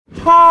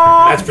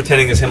That's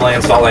pretending this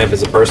Himalayan salt lamp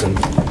is a person.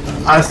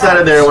 I sat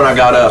it there when I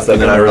got up,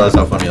 and then I realized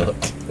how funny it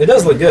looked. It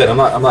does look good. I'm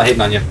not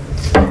hating on you.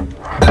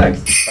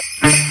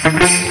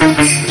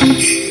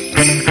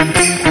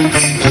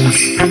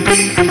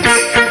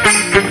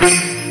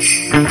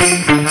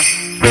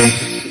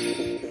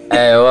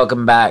 Hey,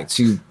 welcome back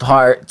to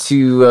part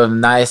 2 of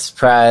Nice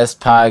Prize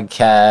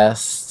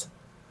Podcast.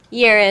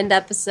 Year-end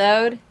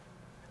episode.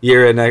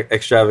 Year-end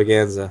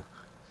extravaganza.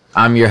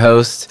 I'm your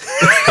host,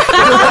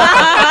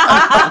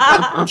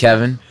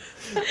 Kevin.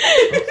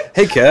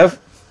 Hey, Kev.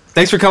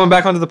 Thanks for coming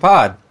back onto the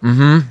pod.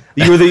 Mm-hmm.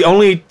 You were the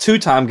only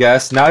 2-time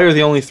guest. Now you're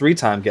the only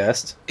 3-time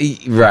guest.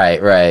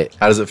 Right.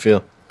 How does it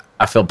feel?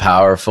 I feel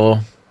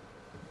powerful.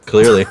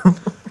 Clearly. Took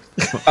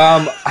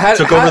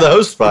over the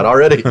host spot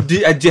already.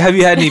 Have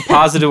you had any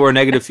positive or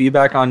negative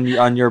feedback on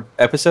your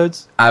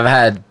episodes? I've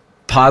had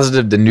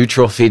positive to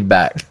neutral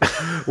feedback.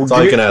 That's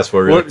all you can ask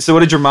for, really. So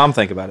what did your mom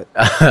think about it?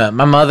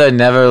 My mother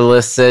never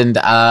listened.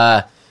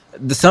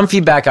 Some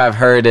feedback I've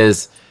heard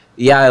is,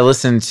 yeah, I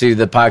listened to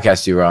the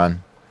podcast you were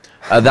on.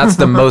 That's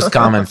the most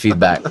common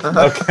feedback.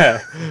 Okay.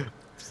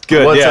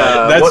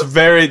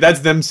 Good. That's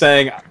them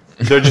saying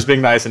they're just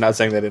being nice and not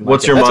saying they didn't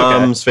What's like it. your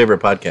mom's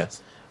favorite podcast?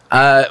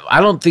 I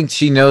don't think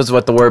she knows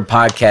what the word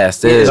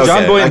podcast is. Is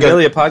John Boy and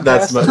Billy a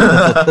podcast?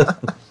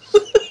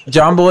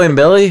 John Boy and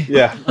Billy?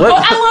 Yeah. What?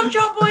 I love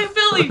John Boy and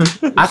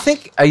Billy. I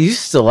think I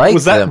used to like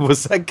them.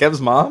 Was that Kev's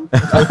mom?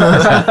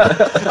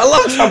 I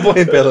love John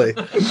Boy and Billy.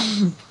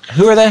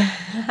 Who are they?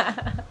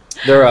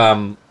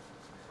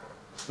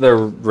 They're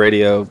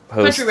radio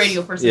hosts. Country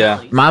radio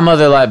personalities. Yeah. My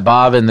mother liked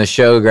Bob and the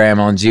Showgram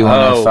on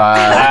G105. Oh,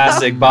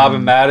 classic. Bob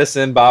and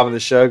Madison, Bob and the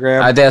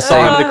Showgram. I dare say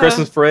Bob and the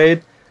Christmas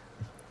Parade.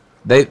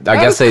 I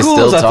guess they cool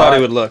still as talk. I thought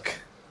he would look.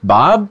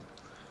 Bob?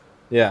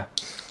 Yeah.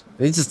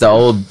 He's just an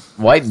old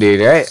white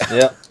dude, right?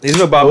 Yeah. He's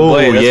no Bob Oh,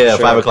 Blade. yeah,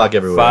 5 o'clock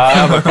everywhere.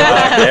 5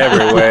 o'clock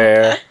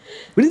everywhere.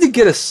 We need to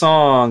get a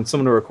song,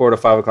 someone to record a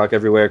 5 o'clock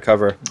everywhere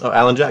cover. Oh,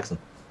 Alan Jackson.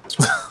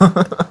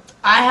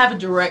 I have a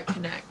direct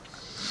connect.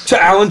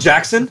 To Alan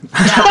Jackson? Yeah,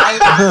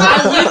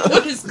 I lived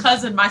with his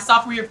cousin my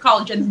sophomore year of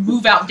college, and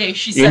move out day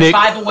she said, Enoch,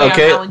 by the way, I'm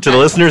okay, Alan to the Jackson.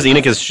 listeners,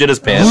 Enoch has shit his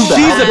pants. She's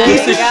a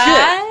piece of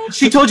God. shit.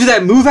 She told you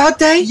that move out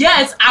day?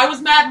 Yes, I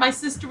was mad. My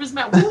sister was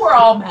mad. We were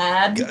all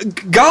mad.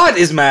 God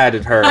is mad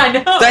at her. I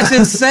know. That's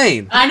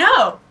insane. I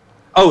know.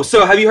 Oh,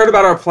 so have you heard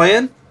about our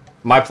plan?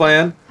 My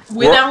plan?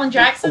 With Alan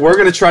Jackson? We're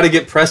going to try to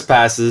get press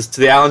passes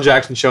to the Alan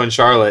Jackson show in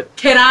Charlotte.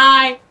 Can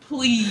I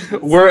please?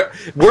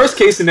 Worst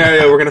case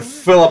scenario, we're going to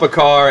fill up a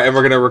car and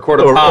we're going to record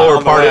a pod or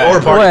on the party. way.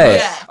 Or party. Wait.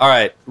 Yeah. All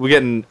right, we're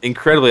getting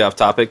incredibly off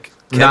topic.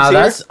 No, Ken's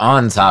that's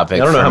on topic.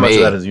 I don't know for how much me.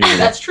 of that is usually.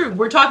 That's true.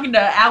 We're talking to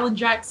Alan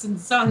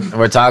Jackson's son.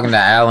 We're talking to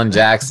Alan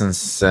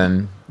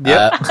Jacksonson.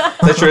 Yep.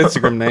 That's your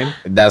Instagram name.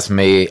 That's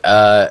me.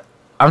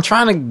 I'm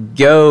trying to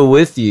go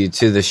with you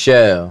to the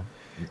show.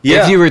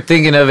 Yeah. If you were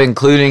thinking of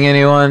including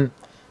anyone,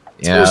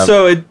 you know,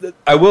 So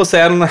I will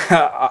say I don't know.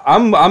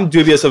 I'm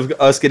dubious of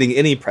us getting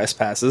any press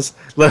passes,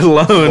 let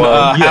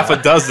alone half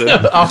a dozen.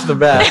 Off the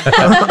bat.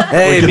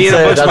 Hey, me and a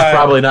bunch of that's my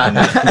probably not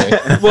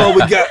happening. well,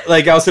 we got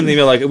I was sending an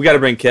email we got to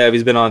bring Kev.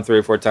 He's been on 3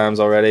 or 4 times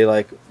already.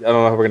 I don't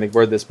know how we're gonna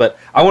word this, but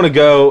I want to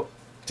go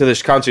to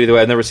this concert either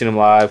way. I've never seen him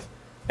live,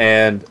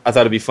 and I thought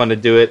it'd be fun to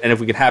do it. And if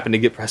we could happen to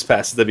get press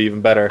passes, that'd be even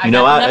better. I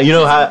got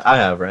how I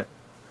have, right?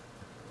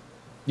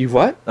 You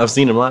what? I've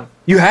seen him live.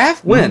 You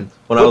have? When?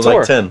 When What I was tour?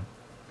 like 10.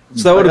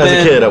 So that would have As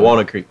been a kid at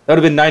Walnut Creek. That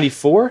would have been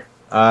 94,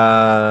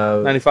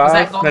 95, Was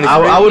that going 93.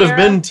 I would have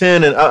been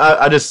 10, and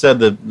I just said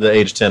the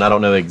age 10. I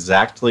don't know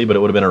exactly, but it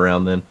would have been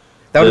around then.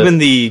 That would have been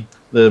the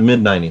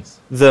mid-90s.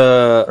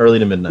 Early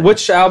to mid-90s.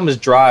 Which album is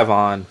Drive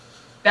on?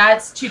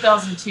 That's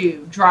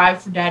 2002.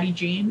 Drive for Daddy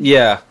Jean.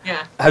 Yeah.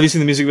 Yeah. Have you seen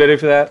the music video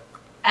for that?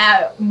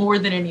 More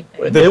than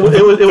anything.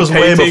 It was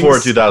way paintings. before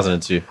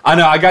 2002. I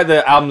know. I got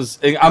the albums.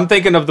 I'm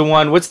thinking of the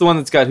one. What's the one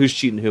that's got Who's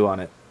Cheating Who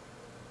on it?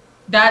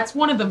 That's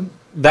one of the.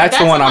 That's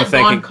the one I'm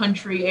thinking.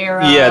 Non-country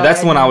era. Yeah,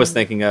 that's the one I was and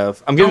thinking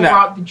of. I'm getting Don't that.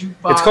 Rock the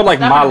Jukebox. It's called like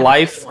That My might have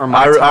Life been or one.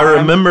 My Time. I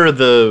remember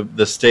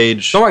the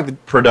stage Don't Rock the-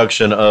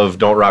 production of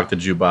Don't Rock the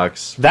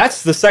Jukebox.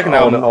 That's the second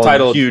On album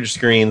titled huge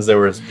screens, there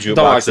were Don't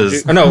Rock the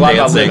jukeboxes. No, Loud Loud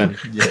dancing. Living.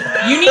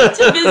 You need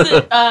to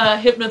visit a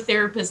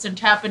hypnotherapist and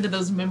tap into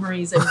those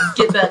memories and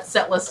get that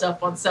setlist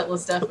up on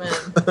Setlist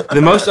FM.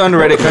 The most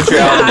underrated country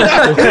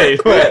album.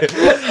 Wait.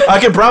 I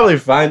could probably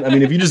find. I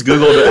mean, if you just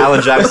Googled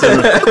Alan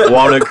Jackson,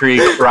 Walnut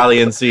Creek, Raleigh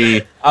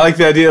NC. I like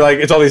the idea, like,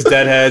 it's all these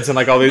deadheads and,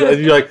 like, all these,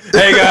 and you're like,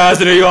 hey,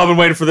 guys, I know you all been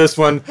waiting for this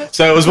one.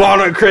 So it was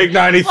Walnut Creek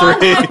 93.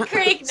 Walnut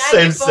Creek 94.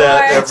 Same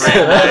set every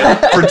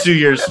day for 2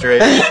 years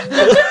straight.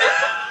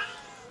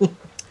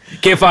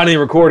 Can't find any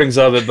recordings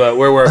of it, but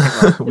we're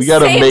working. We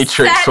got a Same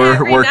matrix set we're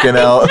every working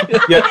night.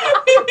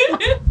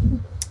 out.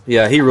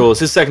 Yeah, he rules.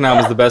 His second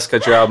album is the best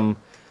country album,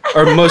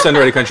 or most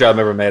underrated country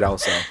album ever made, I will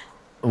say.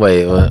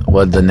 wait,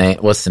 what's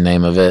the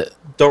name of it?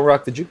 Don't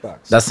Rock the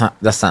Jukebox. That's not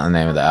the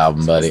name of the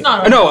album, buddy. It's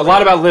not I know, A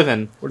Lot About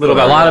Living. A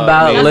lot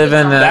about Living.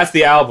 living. That's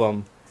the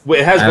album.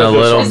 It has And both a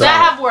those little songs. Does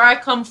that have Where I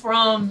Come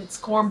From? It's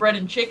cornbread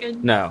and chicken.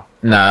 No,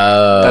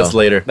 No. That's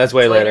later. that's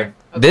way later.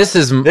 Okay. This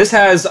is This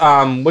has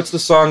what's the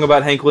song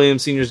about Hank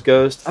Williams Sr.'s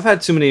ghost? I've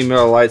had too many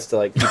Miller Lights to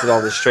like keep it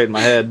all this straight in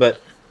my head,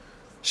 but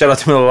shout out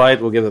to Miller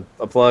Lite. We'll give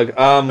a plug.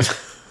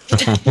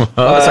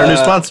 That's our new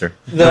sponsor.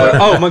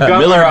 Montgomery,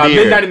 Miller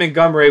Beer. Midnight in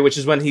Montgomery, which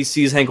is when he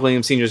sees Hank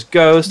Williams Sr.'s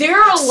ghost. There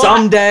are a lot.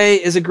 Someday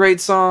is a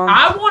great song.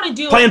 I want to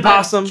do Playing a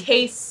Possum.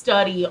 case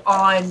study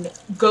on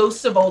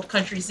ghosts of old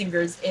country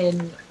singers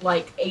in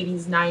like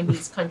 80s,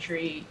 90s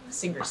country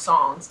singer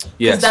songs. Because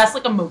Yes. that's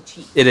like a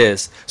motif. It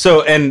is.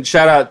 So, and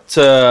shout out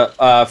to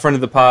a friend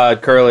of the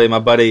pod, Curly, my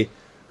buddy,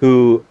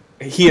 who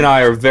he and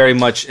I are very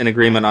much in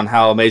agreement on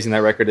how amazing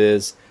that record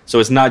is. So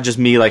it's not just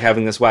me like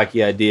having this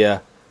wacky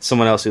idea.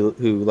 Someone else who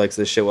likes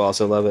this shit will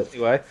also love it.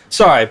 Anyway,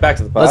 sorry, back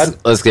to the pod.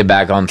 let's get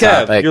back on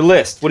Kev, topic. your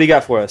list. What do you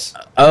got for us?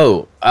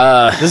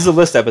 This is a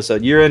list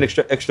episode. You're in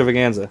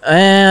Extravaganza.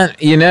 And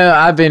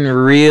I've been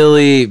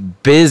really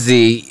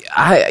busy.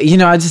 I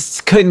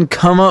just couldn't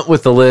come up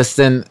with a list.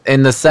 And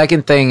the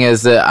second thing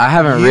is that I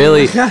haven't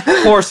really,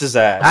 Horse's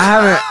ass.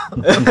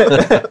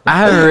 I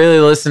haven't really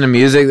listened to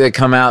music that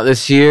come out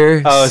this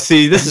year. Oh,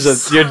 see,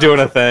 you're doing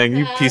a thing,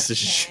 you piece of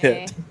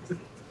shit.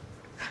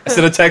 I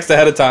sent a text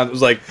ahead of time. It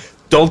was like,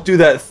 don't do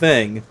that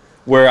thing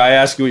where I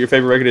ask you what your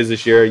favorite record is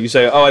this year. You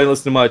say, oh, I didn't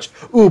listen to much.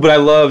 Ooh, but I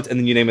loved, and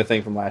then you name a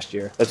thing from last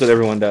year. That's what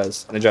everyone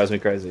does, and it drives me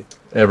crazy.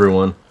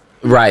 Everyone.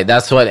 Right,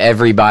 that's what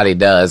everybody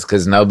does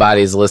because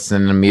nobody's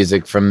listening to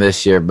music from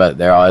this year, but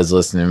they're always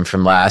listening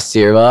from last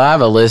year. Well, I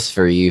have a list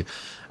for you.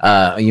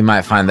 You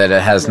might find that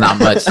it has not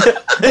much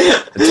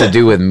to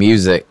do with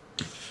music.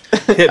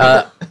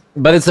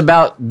 But it's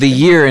about the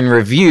year in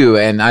review,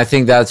 and I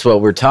think that's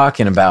what we're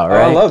talking about,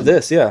 right? Oh, I love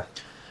this, yeah.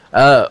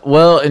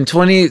 Well, in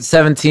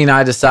 2017,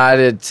 I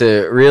decided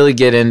to really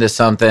get into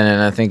something,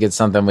 and I think it's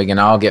something we can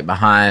all get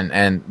behind,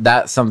 and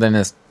that something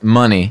is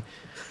money.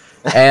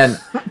 And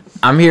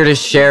I'm here to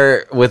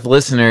share with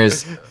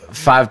listeners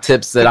 5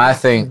 tips that I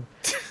think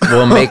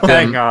will make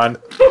them... Hang on.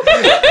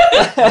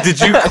 Did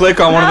you click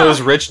on one of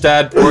those rich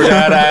dad, poor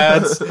dad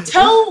ads?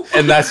 Tell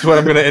And that's what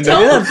I'm going to end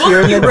tell up the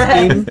book you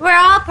read. We're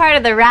all part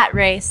of the rat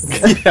race.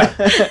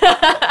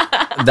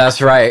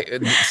 That's right.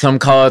 Some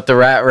call it the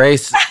Rat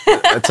Race.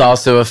 It's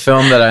also a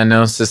film that I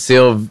know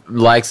Cecile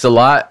likes a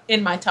lot.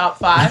 In my top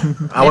 5.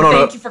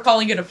 Thank you for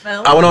calling it a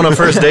film. I went on a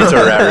first date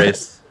to a rat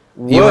race.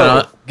 You went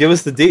on- Give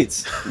us the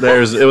deets.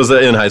 It was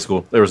in high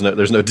school. There's no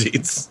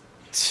deets.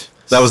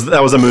 That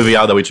was a movie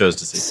out that we chose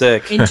to see.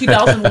 Sick. In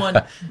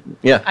 2001.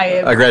 Yeah,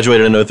 I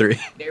graduated in 03.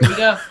 There we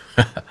go.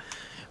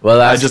 Well,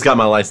 I just got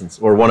my license,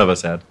 or one of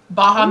us had.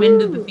 Baha Men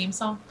did the theme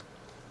song.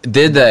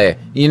 did they?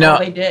 Oh,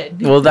 they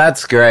did. Well,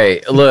 that's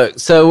great. Look,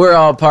 so we're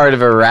all part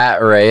of a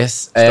rat race.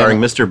 Starring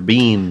Mr.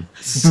 Bean.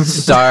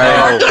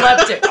 Starring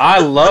Narcoleptic. I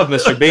love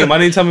Mr. Bean. Why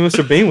didn't you tell me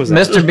Mr. Bean was in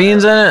it? Mr.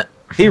 Bean's in it.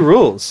 He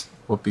rules.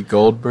 Whoopi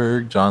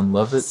Goldberg, John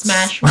Lovitz.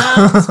 Smash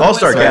Mouth.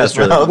 All-star cast,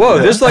 really. Whoa,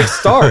 there's like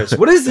stars.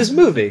 What is this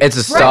movie? It's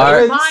a star.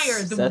 Breckin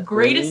Meyer, the Seth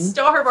greatest Green.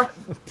 star of our...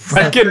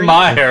 Breckin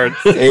Meyer.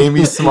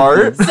 Amy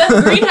Smart.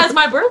 Seth Green has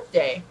my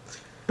birthday.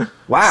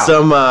 Wow.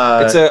 Some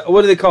It's a,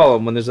 what do they call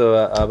them when there's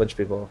a bunch of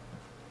people?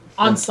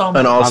 Ensemble.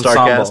 an all-star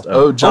Ensemble. cast.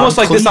 Oh, John Almost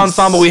like this Cleese.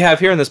 ensemble we have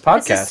here in this It's a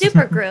podcast.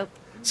 super group.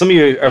 Some of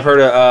you have heard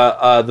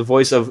the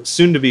voice of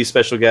soon-to-be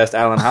special guest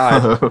Alan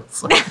Hyde.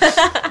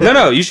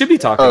 No, you should be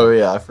talking. Oh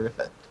yeah, I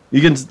forgot. You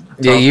can.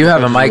 Yeah, you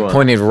have a mic want.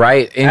 pointed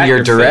right in At your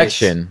your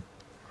direction.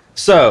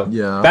 So,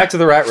 Yeah. back to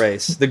the rat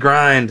race, the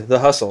grind, the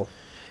hustle.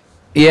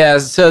 Yeah,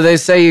 so they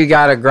say you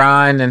got to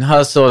grind and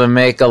hustle to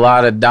make a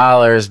lot of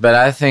dollars, but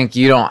I think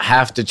you don't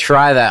have to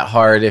try that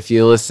hard if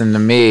you listen to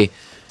me.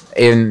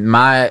 And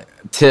my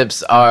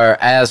tips are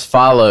as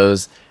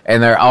follows,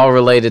 and they're all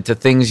related to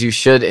things you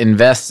should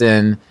invest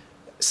in: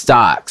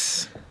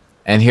 stocks.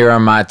 And here are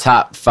my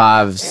top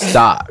 5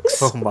 stocks.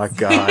 Oh my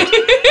god!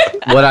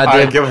 What I All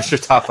did right, give us your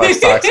top 5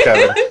 stocks,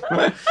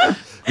 Kevin.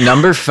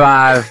 number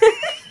 5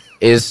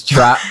 is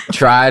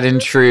tried and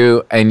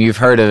true, and you've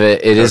heard of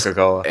it. It is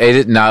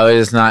Coca-Cola. No, it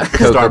is not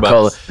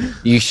Coca-Cola.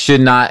 You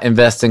should not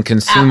invest in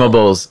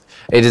consumables.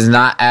 It is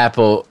not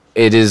Apple.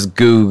 It is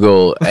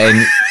Google,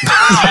 and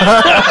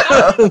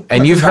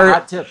and you've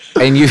heard,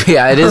 and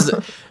it is.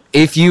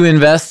 If you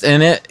invest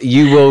in it,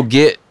 you will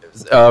get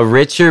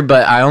richer.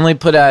 But I only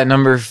put it at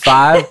number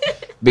 5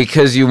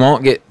 because you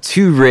won't get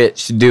too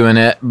rich doing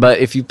it. But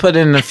if you put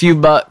in a few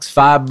bucks,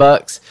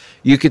 $5,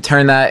 you could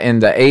turn that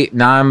into $8,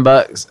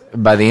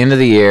 $9 by the end of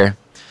the year.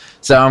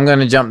 So I'm going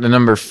to jump to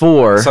number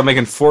 4. So I'm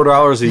making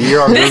 $4 a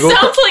year on This Google.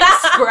 sounds like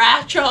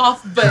scratch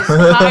off, but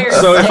higher.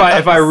 So if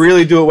I stakes.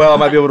 really do it well, I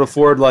might be able to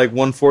afford like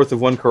 1/4 of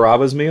one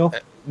Carrabba's meal.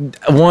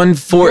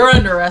 1/4. You're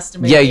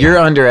underestimating. Yeah, you're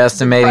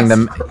underestimating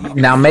them. Press-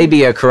 Now,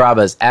 maybe a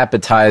Carrabba's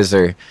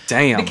appetizer.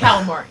 Damn. the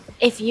calamari.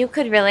 If you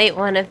could relate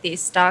one of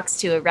these stocks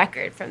to a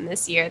record from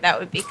this year, that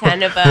would be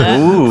kind of a,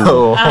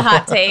 Ooh. a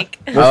hot take.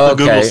 What's the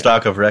Okay. Google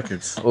stock of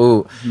records?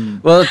 Ooh.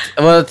 Well,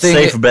 the thing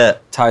Safe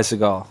bet. Ty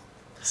Segall.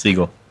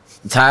 Siegel.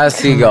 Ty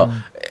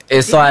Segall.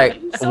 It's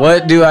like,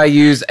 what do I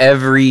use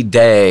every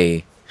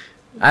day?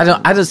 I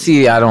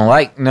don't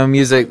like no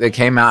music that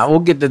came out. We'll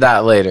get to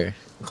that later.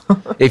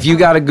 If you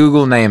got a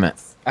Google, name it.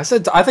 I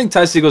think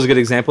Ty Seagull's a good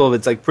example of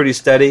it's like pretty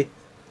steady.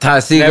 Ty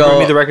Never Seagull. gonna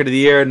be the record of the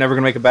year. Never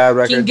gonna make a bad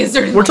record.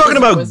 We're talking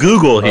about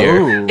Google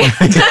here.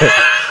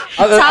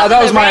 That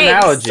was my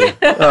analogy.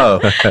 Oh,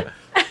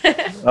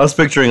 I was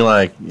picturing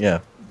like, yeah,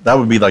 that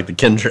would be like the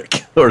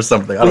Kendrick or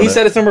something. Well, he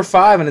said it's number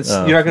 5, and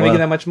you're not gonna be getting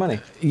that much money.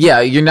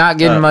 Yeah, you're not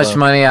getting much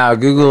money out of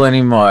Google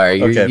anymore.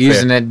 You're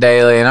using it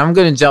daily. And I'm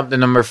going to jump to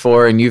number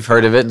 4, and you've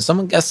heard of it. And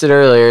someone guessed it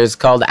earlier. It's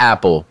called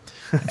Apple.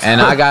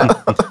 And I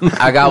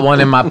got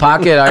one in my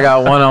pocket. I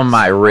got one on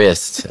my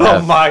wrist.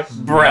 Oh, my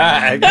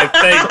brag. I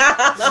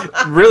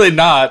think. Really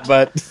not,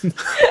 but...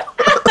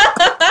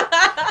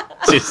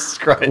 Jesus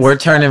Christ. We're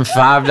turning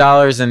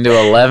 $5 into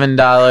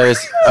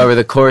 $11 over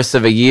the course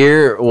of a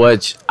year,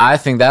 which I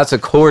think that's a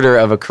quarter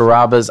of a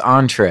Carrabba's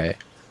entree.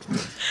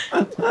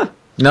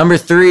 Number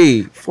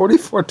 3.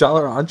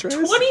 $44 entrees?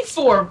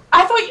 24.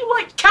 I thought you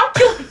like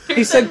calculators.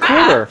 He said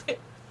quarter.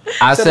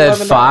 I said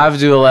 $11. 5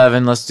 to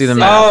 11. Let's do the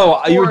math.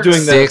 Oh, you were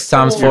doing 6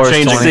 times 4 is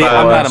See, 24.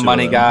 I'm not a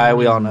money guy.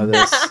 We all know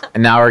this.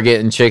 And now we're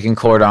getting chicken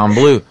cordon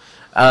bleu.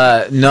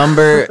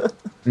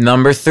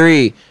 Number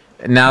 3.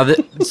 Now,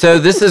 so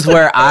this is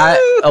where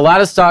a lot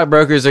of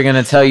stockbrokers are going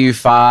to tell you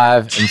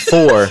 5 and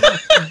 4.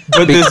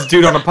 But this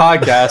dude on a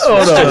podcast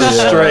was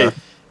just straight.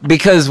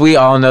 Because we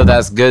all know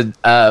that's good.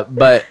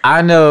 But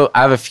I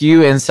have a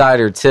few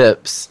insider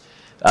tips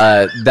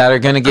that are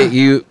going to get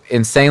you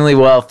insanely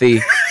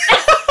wealthy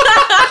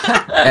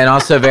and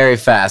also very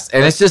fast.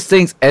 And it's just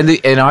things, and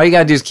all you got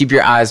to do is keep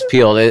your eyes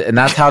peeled. And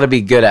that's how to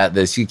be good at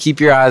this. You keep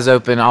your eyes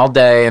open all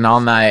day and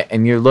all night,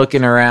 and you're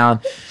looking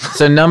around.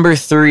 So number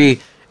 3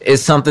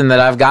 is something that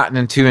I've gotten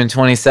into in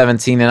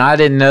 2017, and I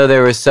didn't know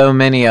there were so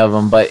many of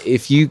them. But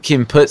if you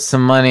can put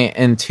some money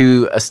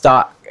into a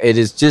stock, it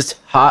is just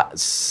hot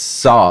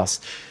sauce.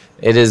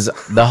 It is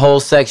the whole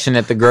section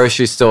at the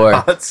grocery store.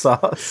 Hot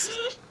sauce.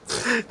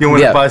 You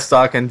want to buy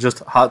stock and just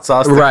hot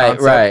sauce?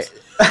 Right.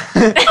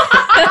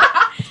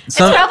 It's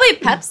probably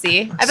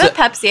Pepsi. I bet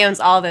Pepsi owns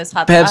all those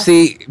hot sauce.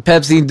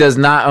 Pepsi does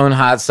not own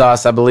hot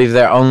sauce. I believe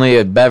they're only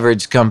a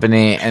beverage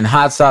company, and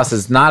hot sauce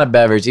is not a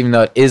beverage, even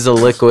though it is a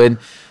liquid.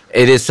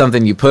 It is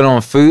something you put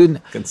on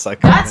food. That's a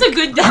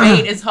good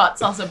debate. Is hot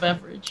sauce a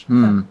beverage?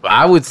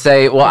 I would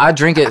say, well, I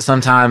drink it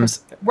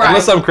sometimes. Right.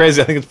 Unless I'm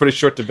crazy, I think it's a pretty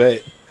short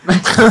debate.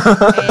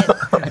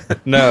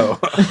 No.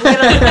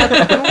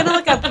 I'm gonna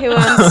look up who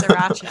owns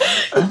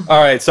Sriracha.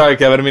 All right, sorry,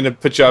 Kevin. I didn't mean to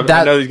put you up.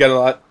 I know you've got a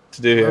lot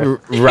to do here.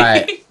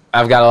 Right.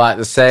 I've got a lot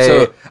to say.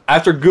 So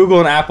after Google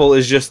and Apple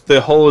is just the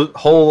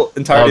whole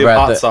entirety of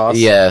hot sauce.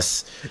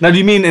 Yes. Now, do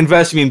you mean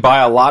invest? You mean buy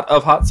a lot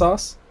of hot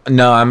sauce?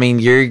 No, I mean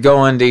you're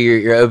going to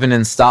you're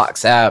opening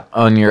Stocks app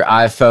on your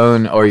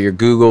iPhone or your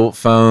Google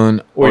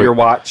phone or your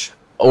watch,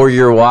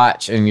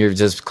 and you're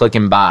just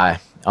clicking buy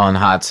on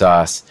hot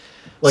sauce.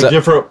 Like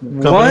different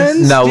companies?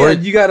 Ones? No,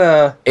 you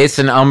gotta. It's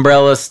an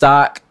umbrella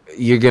stock.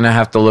 You're gonna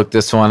have to look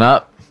this one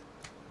up.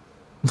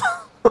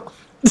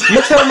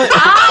 You tell me.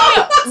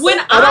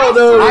 I don't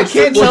know. I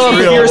can't tell if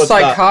you're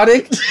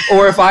psychotic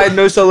or if I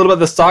know so little about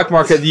the stock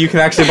market that you can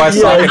actually buy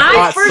stock in hot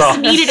I sauce. first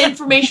needed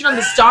information on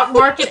the stock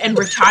market and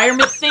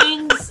retirement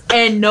things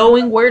and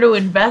knowing where to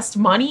invest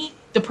money.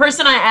 The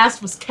person I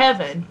asked was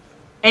Kevin.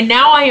 And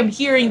now I am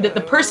hearing that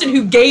the person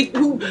who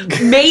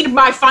made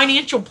my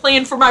financial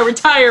plan for my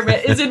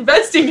retirement is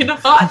investing in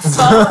hot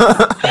sauce.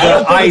 I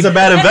don't think it's a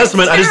bad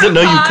investment. I just didn't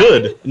know you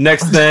could.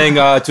 Next thing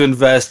to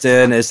invest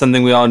in is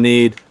something we all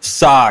need: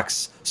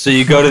 socks. So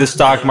you go to the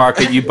stock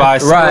market, you buy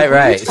socks.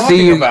 Right.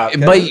 See,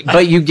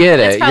 but you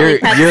get it.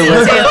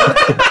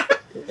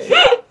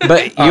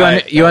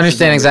 You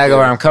understand exactly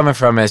where I'm coming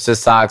from. It's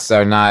just socks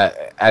are not.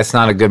 It's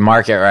not a good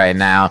market right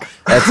now.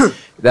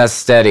 That's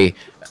steady.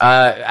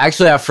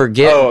 Actually, I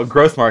forget. Oh, a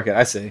growth market.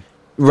 I see.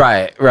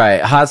 Right.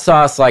 Hot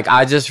sauce, like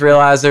I just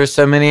realized there's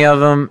so many of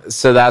them,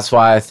 so that's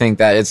why I think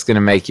that it's going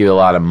to make you a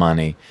lot of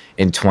money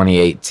in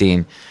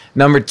 2018.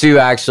 Number 2,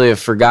 actually, I've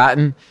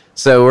forgotten,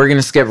 so we're going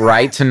to skip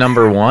right to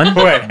number 1.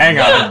 Wait, hang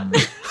on.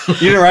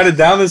 You didn't write it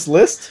down this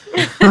list?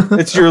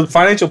 It's your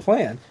financial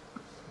plan.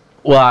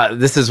 Well,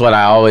 this is what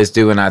I always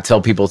do when I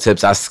tell people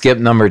tips. I skip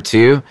number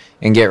 2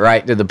 and get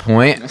right to the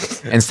point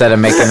instead of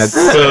making it.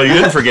 So you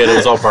didn't forget it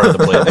was all part of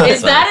the plan.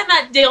 Is that in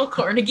that Dale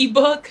Carnegie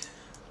book?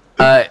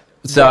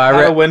 So I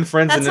How to Win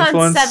Friends That's and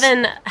Influence. on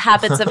 7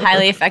 Habits of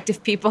Highly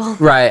Effective People.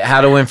 Right,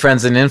 How to Win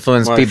Friends and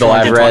Influence People.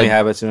 I've 20 read.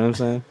 habits. You know what I'm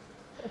saying?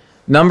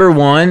 Number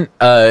 1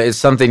 is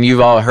something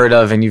you've all heard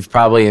of and you've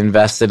probably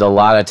invested a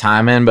lot of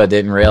time in, but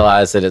didn't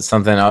realize that it's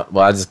something.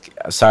 Well,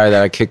 sorry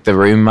that I kicked the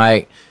room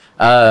mic.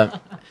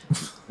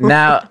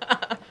 Now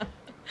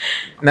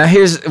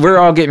we're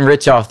all getting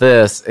rich off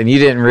this, and you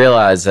didn't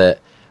realize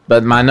it.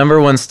 But my number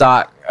 1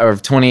 stock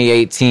of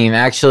 2018,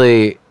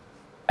 actually,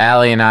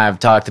 Allie and I have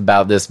talked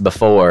about this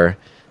before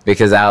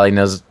because Allie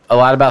knows a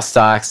lot about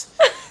stocks,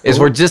 is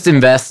we're just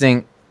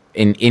investing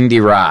in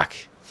indie rock,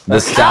 the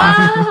stock.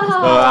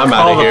 I'm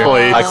out of here.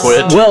 I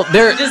quit. Well,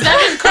 Does that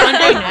mean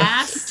Condé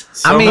Nast?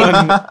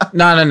 Someone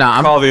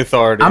No. call the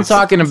authorities. I'm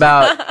talking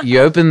about you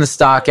open the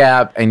stock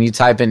app and you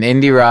type in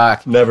indie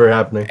rock, Never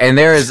happening. and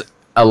there is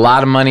a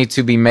lot of money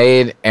to be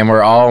made, and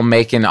we're all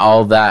making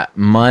all that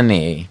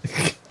money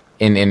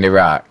in indie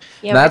rock.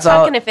 Yeah, That's we're all.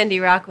 talking if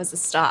indie rock was a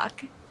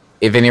stock.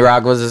 If indie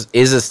rock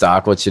is a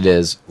stock, which it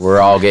is, we're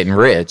all getting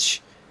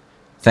rich.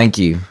 Thank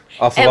you.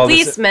 Off of At all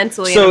least this.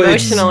 mentally So and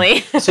it's-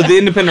 emotionally. So the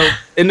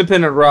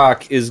independent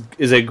rock is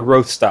a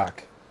growth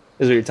stock,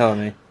 is what you're telling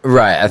me.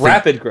 Right. I think,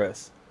 Rapid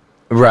growth.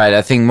 Right.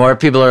 I think more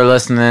people are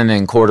listening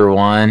in quarter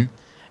one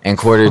and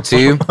quarter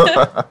two,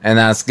 and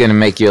that's going to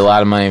make you a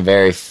lot of money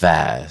very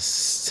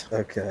fast.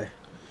 Okay.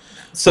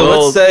 So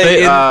let's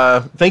say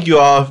thank you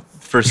all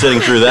for sitting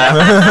through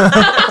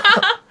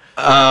that.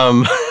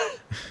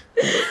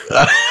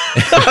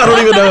 I don't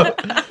even know.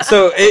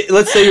 So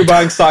let's say you're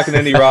buying stock in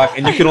indie rock,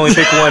 and you can only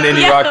pick one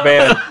indie rock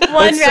band.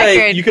 One Let's say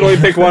record. you can only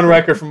pick one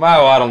record from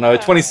I don't know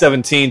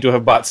 2017 to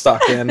have bought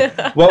stock in.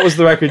 What was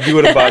the record you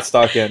would have bought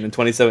stock in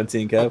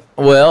 2017, Kev?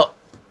 Well,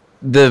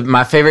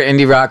 my favorite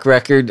indie rock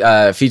record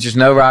features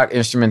no rock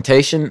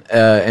instrumentation,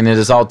 and it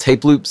is all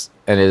tape loops,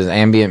 and it is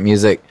ambient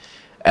music.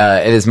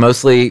 It is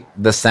mostly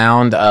the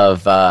sound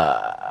of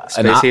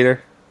Space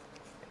Heater.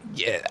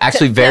 Yeah,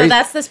 actually No, very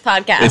that's this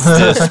podcast. It's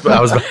just, I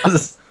was about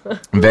to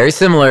very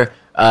similar.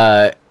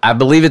 I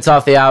believe it's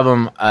off the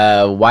album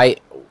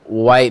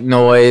White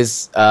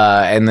Noise,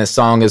 and the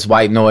song is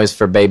White Noise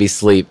for Baby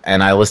Sleep,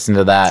 and I listened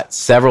to that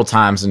several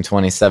times in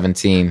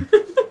 2017.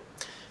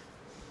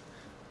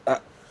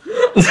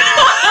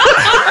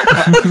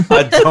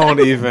 I don't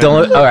even.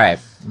 All right,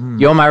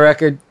 you on my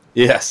record?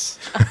 Yes.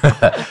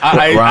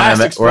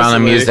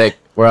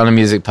 We're on a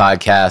music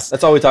podcast.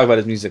 That's all we talk about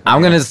is music.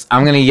 I'm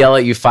gonna yell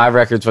at you 5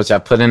 records, which I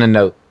put in a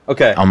note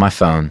Okay. on my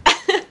phone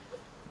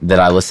that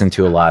I listened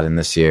to a lot in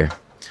this year,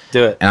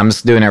 Do it. and I'm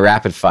just doing it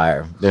rapid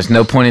fire. There's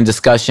no point in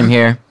discussion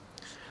here.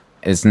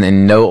 It's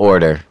in no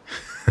order,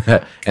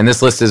 and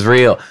this list is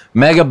real.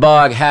 Mega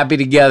Bog, Happy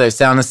Together,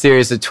 Sound of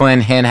Serious, The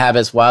Twin, Hand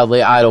Habits,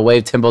 Wildly Idle,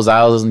 Wave Temples,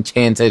 Isles,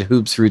 Enchanted,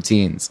 Hoops,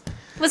 Routines.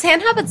 Was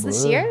Hand Habits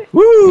this year?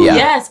 Woo! Yeah.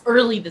 Yes,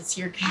 early this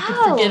year. You could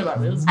forget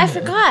about it. It was I good.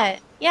 forgot.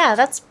 Yeah,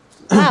 that's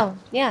wow.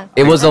 Yeah.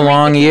 It was a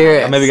long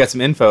year. I maybe got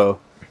some info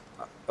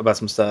about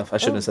some stuff. I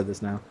shouldn't have said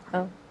this now.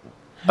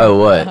 Oh,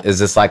 what? Is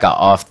this like a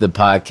off the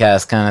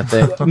podcast kind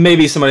of thing?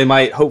 Maybe somebody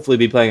might hopefully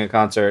be playing a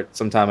concert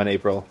sometime in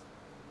April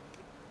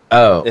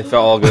Oh, if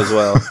all goes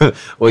well.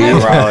 well, in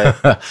you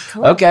Raleigh.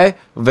 okay,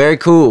 very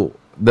cool.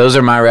 Those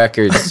are my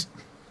records.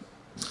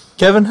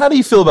 Kevin, how do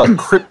you feel about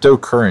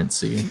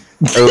cryptocurrency?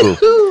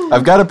 Ooh.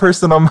 I've got a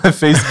person on my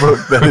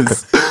Facebook that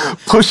is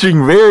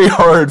pushing very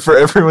hard for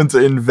everyone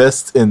to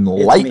invest in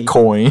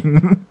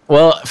Litecoin.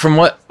 Well, from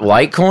what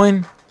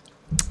Litecoin?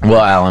 Well,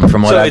 Alan,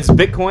 from what So it's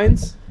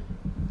Bitcoins?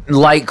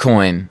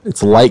 Litecoin.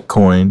 It's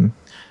Litecoin.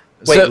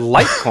 Wait, So-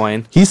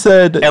 Litecoin? He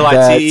said that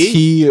LITE?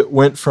 he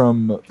went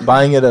from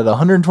buying it at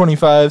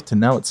 $125 to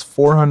now it's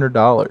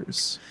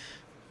 $400.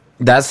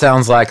 That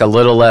sounds like a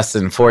little less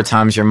than 4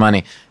 times your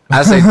money.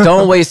 I say,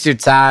 don't waste your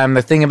time.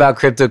 The thing about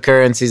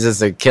cryptocurrencies is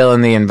they're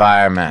killing the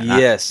environment.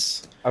 Yes.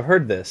 I've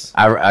heard this.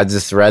 I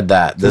just read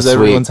that this Because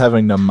everyone's week.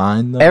 having to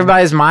mine them.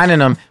 Everybody's mining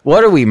them.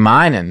 What are we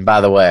mining, by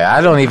the way?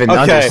 I don't even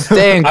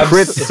understand I'm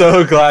crypto.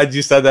 so glad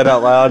you said that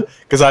out loud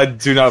because I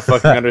do not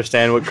fucking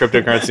understand what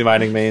cryptocurrency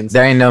mining means.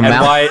 There ain't no and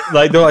mount. why,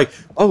 like, they're like,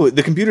 oh,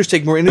 the computers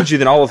take more energy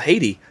than all of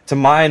Haiti to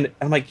mine.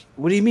 I'm like,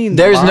 what do you mean?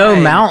 There's no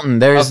mine mountain.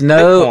 There's a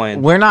no.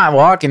 Bitcoin? We're not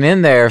walking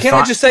in there. Can't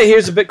I just say,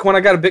 here's a Bitcoin? I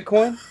got a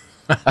Bitcoin.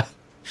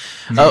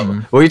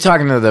 Oh, were you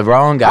talking to the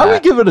wrong I guy?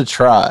 would give it a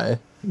try.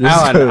 Just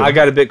Alan, to- I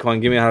got a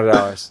Bitcoin. Give me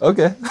 $100.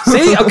 Okay.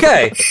 See?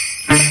 Okay.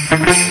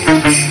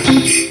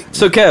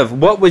 So, Kev,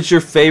 what was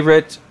your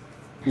favorite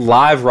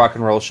live rock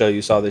and roll show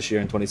you saw this year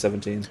in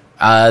 2017?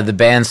 The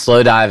band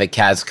Slow Dive at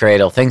Cat's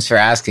Cradle. Thanks for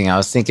asking. I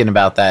was thinking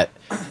about that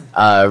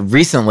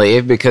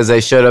recently because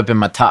they showed up in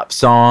my top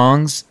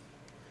songs.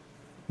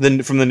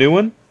 From the new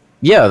one?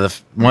 Yeah,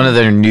 one of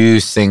their new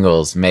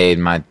singles made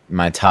my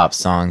top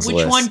songs Which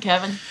list. one,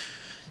 Kevin?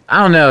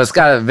 I don't know. It's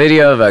got a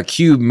video of a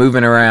cube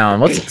moving around.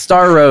 What's it?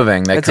 Star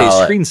roving? They That's a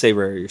call it.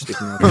 screensaver you're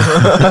speaking of.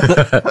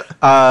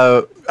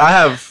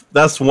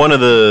 That's one of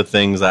the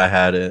things I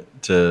had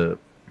to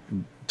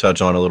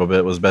touch on a little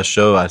bit was best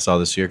show I saw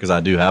this year because I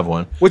do have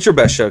one. What's your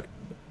best show?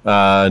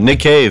 Nick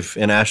Cave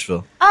in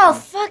Asheville. Oh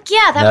fuck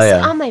yeah! That Hell was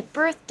yeah. on my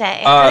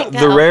birthday. I couldn't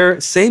The go. rare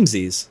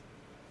samesies.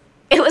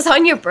 It was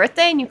on your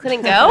birthday and you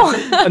couldn't go.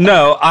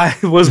 No, I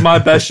was my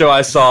best show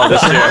I saw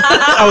this year.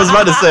 I was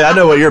about to say, I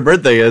know what your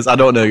birthday is. I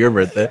don't know your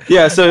birthday.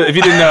 Yeah, so if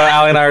you didn't know,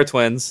 Allie and I are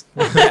twins,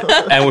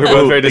 and we were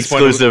both very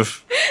disappointed.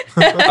 Exclusive.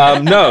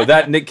 No,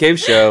 that Nick Cave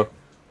show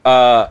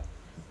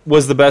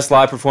was the best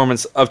live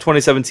performance of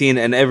 2017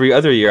 and every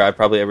other year I've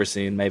probably ever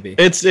seen. Maybe.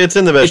 It's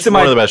in the best. It's in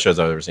one my- of the best shows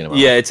I've ever seen. In my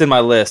Yeah, life. it's in my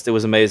list. It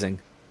was amazing.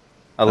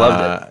 I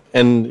loved it.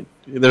 And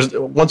there's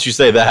once you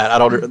say that, I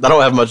don't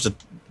have much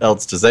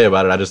else to say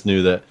about it. I just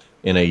knew that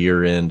in a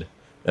year-end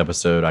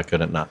episode, I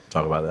couldn't not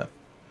talk about that.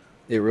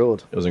 It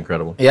ruled. It was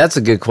incredible. Yeah, that's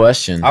a good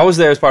question. I was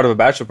there as part of a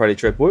bachelor party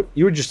trip.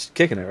 You were just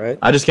kicking it, right?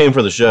 I just came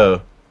for the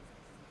show.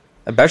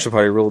 A bachelor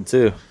party ruled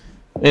too.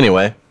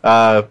 Anyway,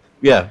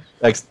 yeah,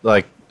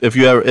 like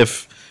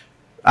if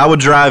I would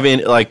drive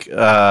in like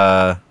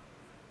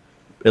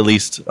at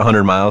least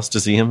 100 miles to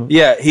see him.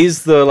 Yeah,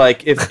 he's the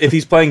if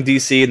he's playing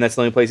DC and that's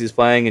the only place he's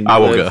playing, and I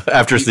will go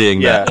after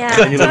seeing that.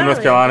 Yeah, and you live in North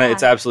totally, Carolina, yeah.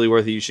 it's absolutely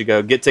worth it. You should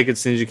go get tickets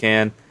as soon as you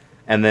can,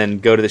 and then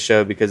go to the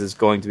show because it's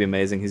going to be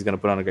amazing. He's going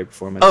to put on a great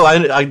performance. Oh,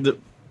 I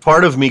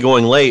part of me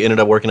going late ended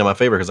up working in my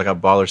favor because I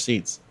got baller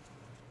seats.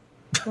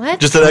 What?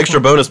 Just an extra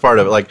bonus part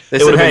of it. Like They it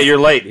said, would've "Hey, been- you're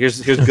late. Here's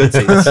good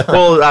seats."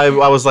 Well,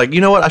 I was like, you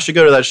know what? I should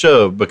go to that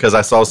show because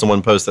I saw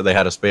someone post that they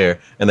had a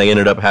spare, and they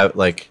ended up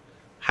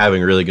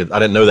having really good. I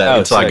didn't know that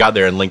until I sick. got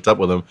there and linked up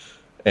with them,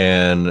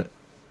 and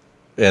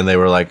they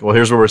were like, "Well,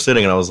 here's where we're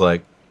sitting," and I was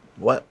like,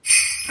 "What?"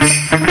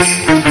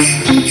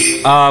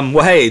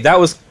 Well, hey, that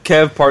was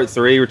Kev Part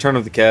 3, Return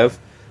of the Kev.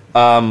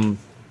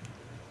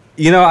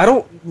 I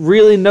don't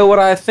really know what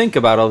I think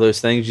about all those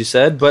things you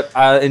said, but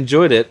I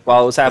enjoyed it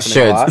while it was happening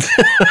a lot.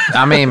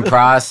 I mean,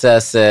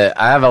 process it.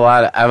 I have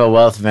a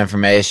wealth of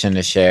information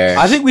to share.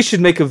 I think we should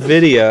make a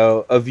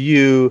video of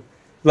you,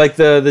 like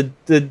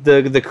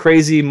the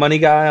crazy money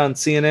guy on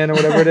CNN or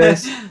whatever it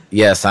is.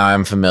 Yes,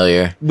 I'm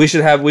familiar. We're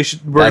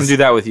gonna do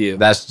that with you.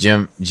 That's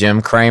Jim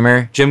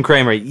Cramer. Jim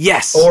Cramer.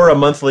 Yes. Or a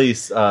monthly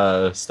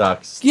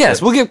stocks.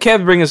 Yes, we'll give Kev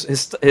to bring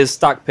his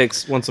stock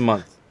picks once a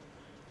month.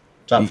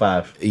 Top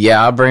 5.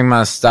 Yeah, I'll bring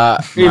my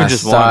stock Even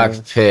just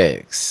one.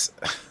 picks.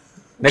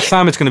 Next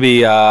time it's gonna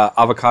be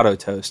avocado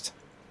toast.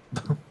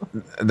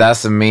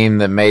 That's a meme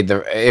that made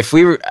if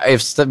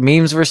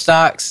memes were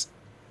stocks,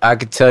 I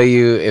could tell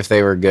you if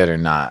they were good or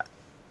not.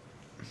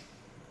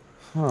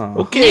 Huh.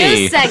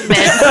 Okay. News segment.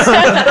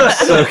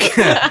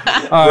 Okay.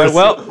 All right.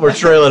 Well, We're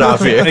trailing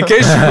off here. in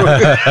case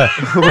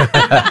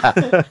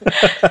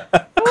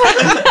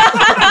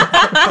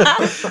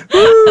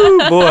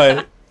Woo,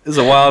 boy, this is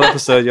a wild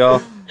episode,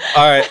 y'all.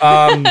 All right.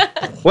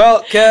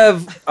 Well,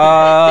 Kev,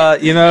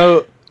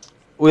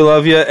 we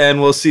love you,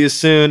 and we'll see you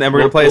soon. And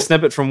we're gonna play a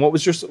snippet from what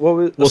was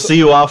We'll see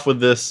you off with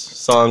this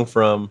song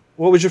from.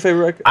 What was your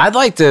favorite record? I'd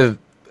like to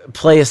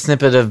play a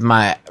snippet of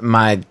my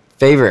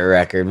favorite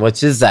record,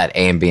 which is that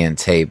ambient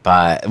tape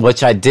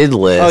which I did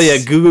list. Oh yeah,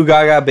 Goo Goo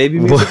Gaga baby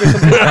music or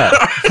something.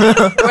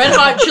 Red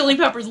Hot Chili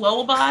Peppers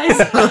lullabies.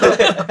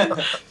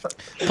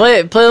 Play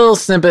a little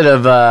snippet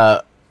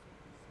of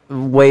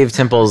Wave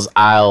Temple's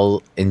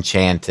Isle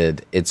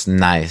Enchanted. It's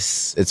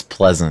nice. It's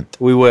pleasant.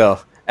 We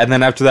will. And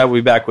then after that,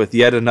 we'll be back with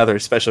yet another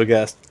special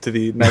guest to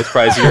the Nice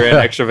Prize You're in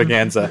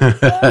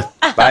Extravaganza.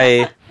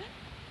 Bye.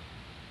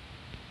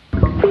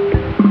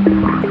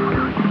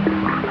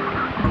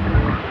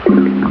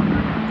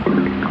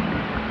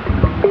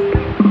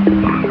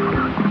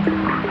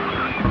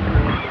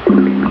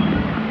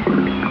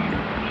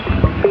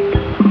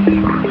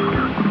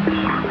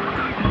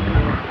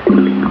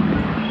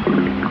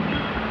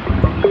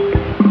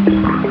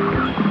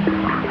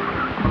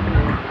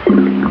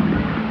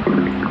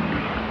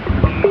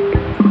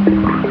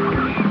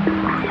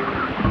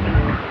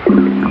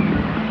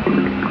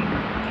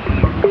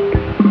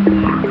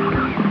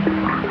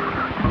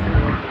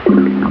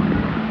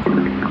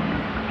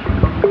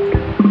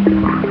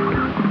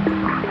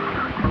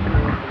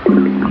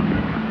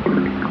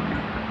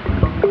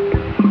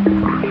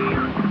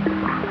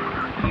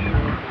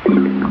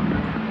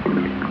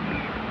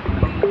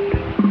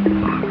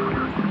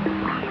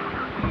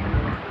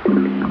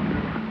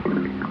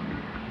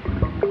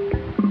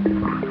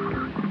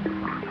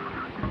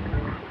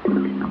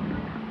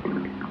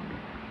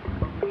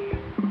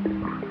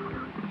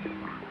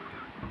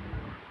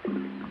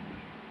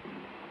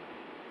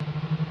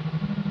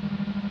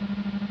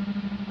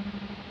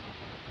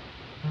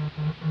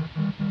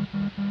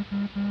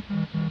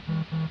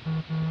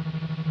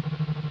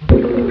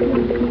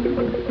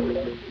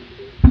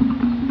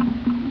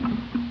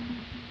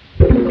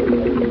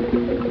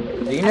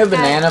 You know,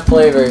 banana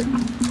flavor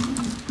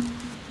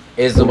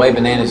is the way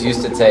bananas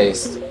used to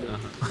taste.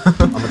 I'm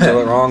gonna tell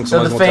it wrong.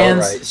 So the someone's gonna tell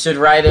it fans right. should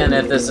write in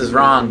if this is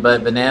wrong,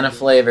 but banana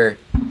flavor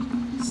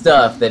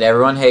stuff that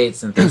everyone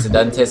hates and thinks it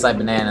doesn't taste like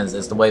bananas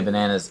is the way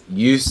bananas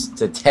used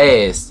to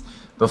taste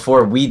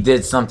before we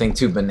did something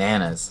to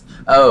bananas.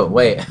 Oh,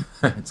 wait.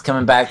 It's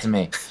coming back to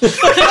me.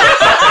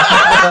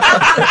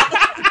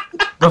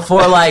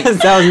 Before, like...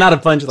 That was not a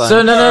punchline.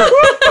 So, no.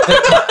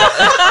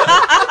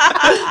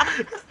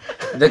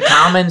 The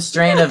common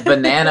strain of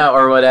banana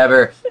or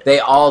whatever, they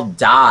all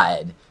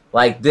died.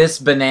 Like, this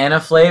banana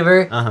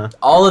flavor,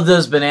 all of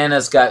those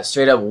bananas got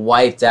straight up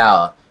wiped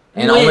out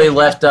and only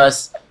left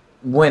us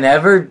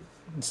whenever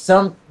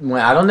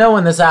I don't know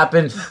when this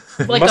happened.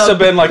 Like Must have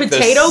been like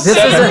potato the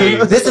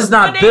cake? This is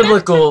not Banana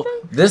biblical.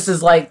 This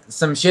is like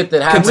some shit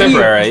that happened.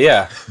 Contemporary,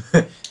 yeah.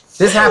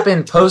 This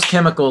happened post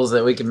chemicals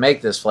that we can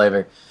make this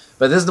flavor.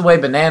 But this is the way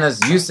bananas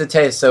used to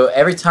taste. So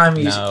every time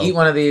you eat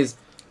one of these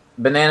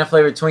banana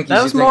flavored Twinkies,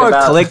 that was you think more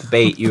about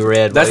clickbait you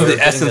read. That's while you the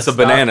were getting essence the of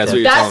bananas. stock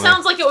What you're That telling me.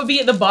 sounds like it would be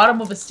at the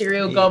bottom of a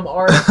Stereo Gum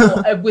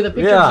article with a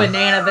picture Yeah. of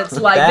banana that's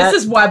like, That-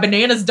 this is why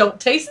bananas don't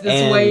taste this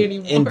and way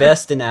anymore.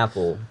 invest in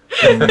Apple.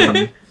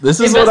 This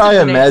is Invested what I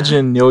banana.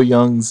 imagine Neil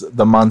Young's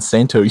The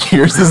Monsanto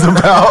Years is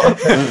about.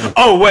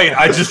 Oh wait,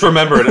 I just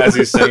remembered as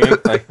he's singing.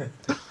 Like,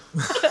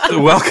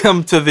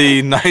 welcome to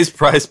the Nice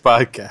Price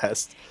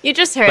Podcast. You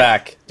just heard.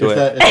 Back to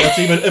it.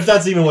 If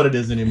that's even what it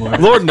is anymore.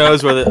 Lord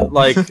knows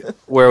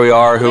where we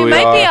are, who We we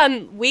might are. be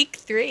on week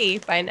 3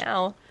 by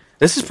now.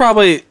 This is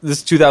probably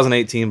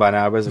 2018 by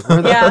now. But it's like,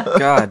 where the Yeah.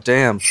 God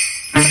damn.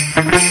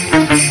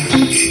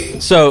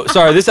 So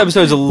sorry, this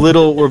episode's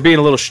we're being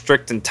a little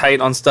strict and tight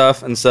on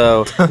stuff, and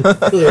so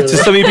to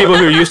some of you people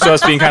who are used to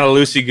us being kind of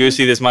loosey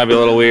goosey, this might be a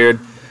little weird.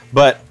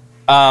 But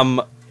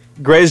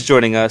Gray's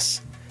joining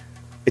us.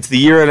 It's the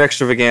year-end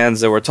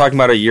extravaganza. We're talking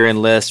about our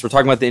year-end list. We're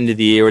talking about the end of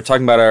the year. We're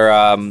talking about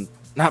our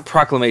not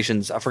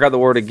proclamations. I forgot the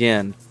word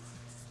again.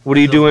 What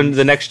are you doing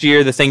the next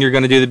year? The thing you're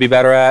going to do to be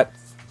better at?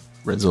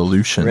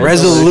 Resolutions.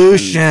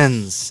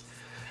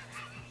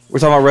 We're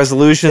talking about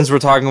resolutions. We're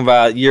talking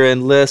about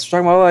year-end lists. We're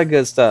talking about all that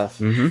good stuff.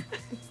 Mm-hmm.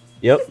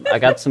 Yep, I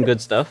got some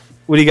good stuff.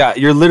 What do you got?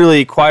 You're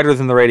literally quieter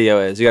than the radio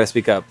is. You got to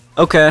speak up.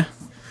 Okay.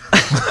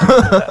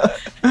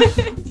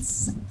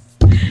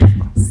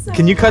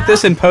 Can you cut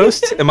this in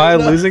post? Am I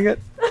losing it?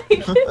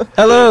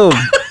 Hello.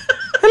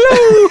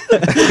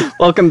 Hello.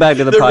 Welcome back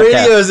to the podcast.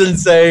 radio's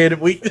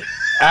insane.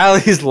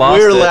 Allie's lost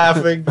We're it.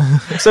 laughing.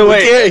 So We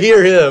wait, can't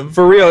hear him.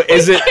 for real,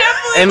 is it?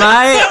 Am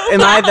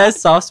I that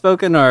soft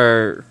spoken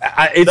or?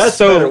 It's That's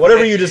so better.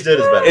 Whatever you just did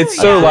is better. It's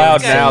so Yeah,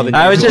 loud okay. now. That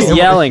I was just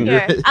yelling.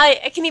 Here,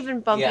 I can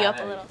even bump you up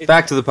a little.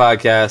 back to the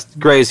podcast.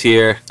 Gray's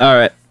here. All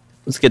right,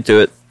 let's get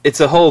to it. It's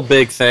a whole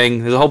big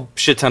thing. There's a whole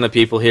shit ton of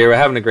people here. We're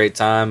having a great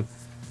time.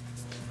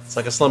 It's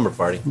like a slumber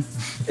party.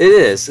 It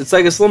is. It's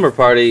like a slumber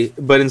party,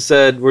 but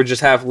instead we're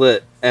just half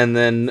lit, and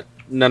then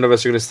none of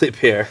us are going to sleep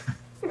here.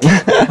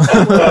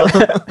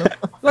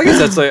 I guess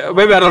that's like,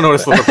 maybe I don't know what a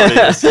slumber party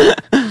is.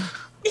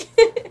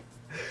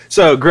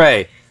 So,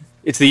 Gray,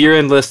 it's the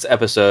year-end list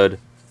episode.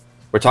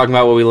 We're talking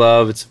about what we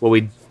love. It's what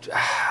we.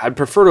 I'd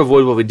prefer to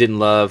avoid what we didn't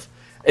love.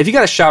 If you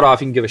got a shout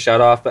off, you can give a shout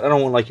off, but I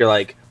don't want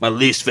my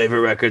least favorite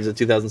records of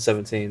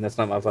 2017. That's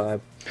not my vibe.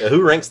 Yeah,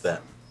 who ranks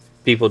that?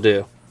 People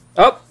do.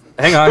 Oh,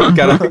 hang on.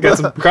 Got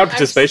some crowd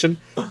participation.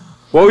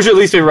 What was your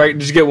least favorite record?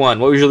 Did you get one?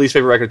 What was your least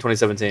favorite record of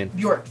 2017?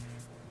 Bjork.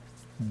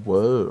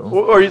 Whoa.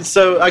 Or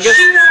so I guess.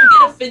 She won't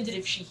get offended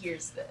if she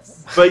hears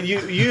this. But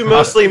you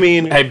mostly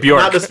mean, Hey, Bjork.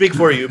 not to speak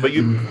for you, but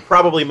you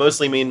probably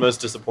mostly mean most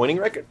disappointing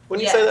record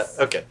when you say that? Yes.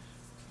 Okay.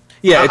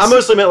 Yeah, I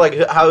mostly meant like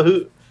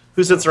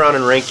who sits around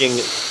and ranking,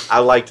 I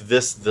liked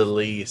this the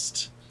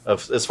least,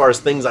 of as far as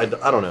things I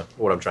don't know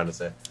what I'm trying to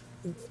say.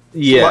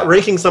 yeah.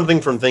 Ranking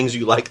something from things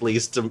you like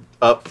least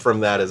up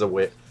from that is a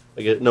way.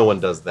 Like, no one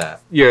does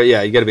that. You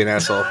got to be an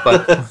asshole.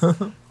 But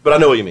But I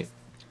know what you mean.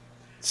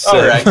 so,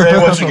 All right, Gray,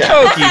 what you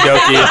got?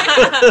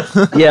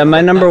 Okie dokie. Yeah, my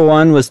number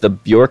one was the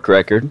Bjork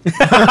record.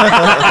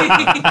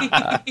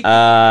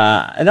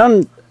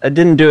 I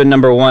didn't do a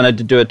number one. I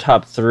did do a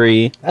top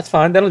three. That's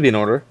fine. That'll be in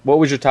order. What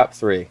was your top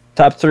three?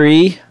 Top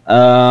three.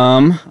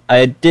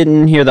 I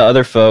didn't hear the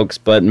other folks,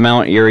 but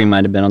Mount Erie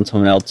might have been on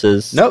someone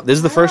else's. Nope, this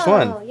is the first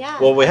one. Oh, yeah.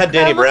 Well, we had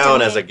Danny Girl, look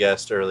Brown at as me. a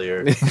guest earlier,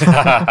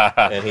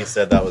 and he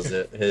said that was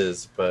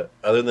his. But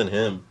other than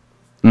him,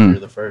 you're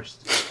the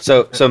first.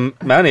 So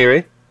Mount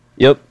Erie.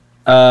 Yep.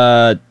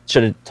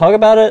 Should I talk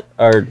about it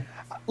or?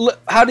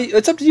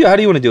 It's up to you. How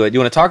do you want to do it? Do you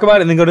want to talk about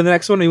it and then go to the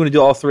next one, or you want to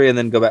do all three and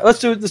then go back? Let's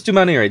do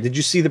Mount Erie. Did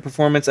you see the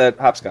performance at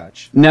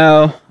Hopscotch?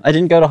 No, I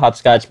didn't go to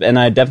Hopscotch, and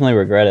I definitely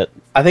regret it.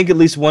 I think at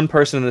least one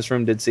person in this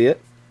room did see it.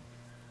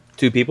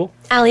 2 people.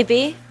 Allie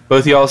B.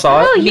 Both of y'all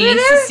saw Oh, it. you Me, were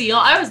there? Cecile,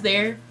 I was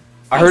there.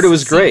 I heard it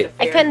was great.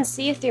 I couldn't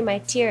see you through my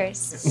tears.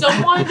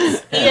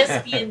 Someone's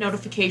ESPN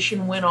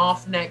notification went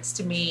off next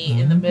to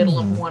me in the middle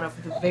of one of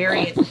the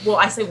variant. Well,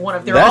 I say one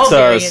of. They're all That's a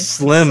variants.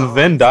 slim songs.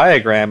 Venn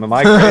diagram. Am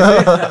I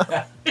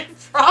crazy?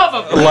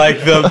 Probably. Like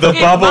the it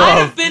bubble might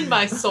have of been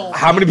my soul.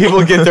 how many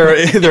people get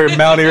their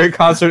Mount Erie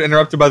concert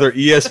interrupted by their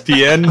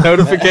ESPN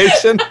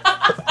notification?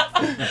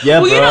 Yeah,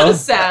 Well, you know bro. the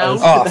sound.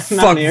 Oh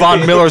fuck!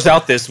 Von Miller's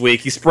out this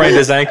week. He sprained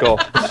his ankle.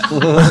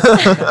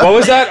 What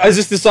was that? Is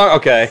this the song?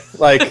 Okay,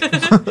 like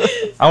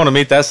I want to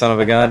meet that son of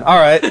a gun. All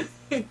right.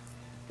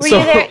 Were So-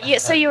 you there?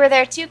 So you were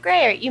there too,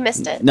 Gray, or you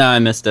missed it? No, I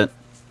missed it.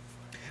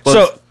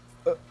 So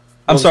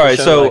I'm was the sorry.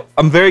 show So like?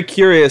 I'm very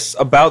curious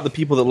about the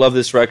people that love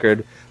this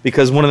record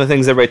because one of the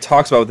things everybody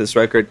talks about with this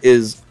record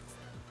is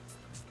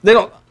they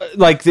don't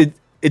like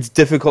it's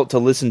difficult to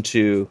listen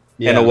to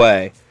in a Yeah.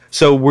 way.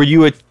 So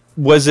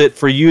was it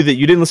for you that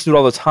you didn't listen to it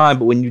all the time,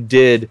 but when you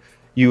did,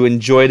 you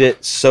enjoyed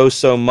it so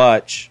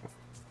much?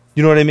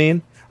 You know what I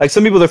mean? Like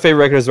some people, their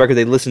favorite record is the record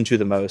they listen to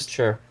the most.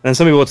 Sure. And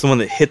some people, it's the one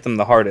that hit them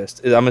the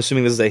hardest. I'm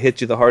assuming this is a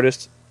hit you the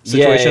hardest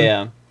situation.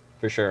 Yeah,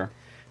 for sure.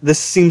 This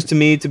seems to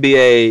me to be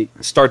a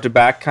start to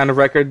back kind of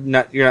record.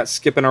 You're not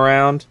skipping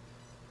around.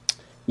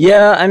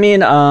 Yeah, I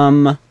mean,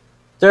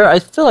 I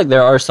feel like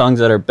there are songs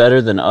that are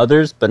better than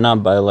others, but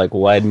not by like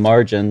wide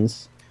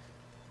margins.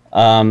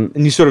 And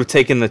you sort of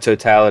take in the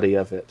totality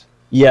of it.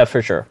 Yeah,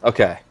 for sure.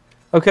 Okay.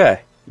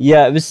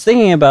 Yeah, I was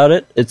thinking about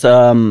it. It's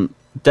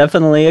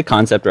definitely a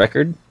concept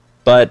record,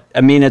 but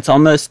I mean, it's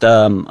almost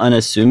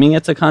unassuming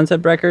it's a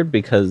concept record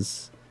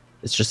because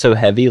it's just so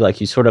heavy.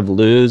 Like you sort of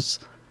lose.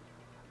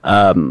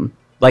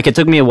 Like it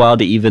took me a while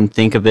to even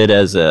think of it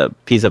as a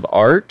piece of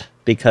art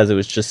because it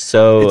was just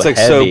so it's like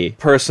heavy. so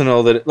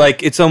personal that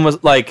like it's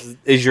almost like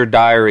is your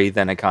diary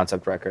then a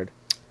concept record?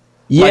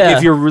 Yeah, Like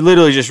if you're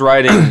literally just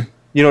writing,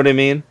 you know what I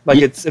mean? Like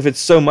it's if it's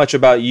so much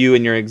about you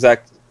and your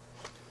exact,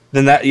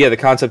 then that the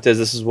concept is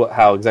this is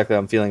how exactly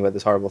I'm feeling about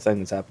this horrible thing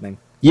that's happening.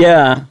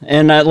 Yeah,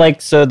 and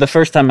so the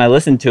first time I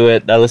listened to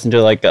it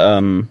like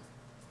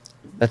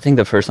I think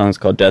the first song is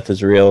called "Death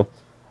Is Real."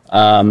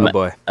 Oh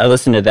boy, I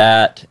listened to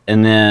that,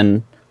 and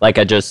then like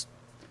I just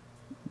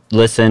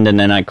listened, and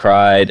then I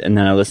cried, and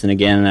then I listened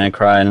again, and I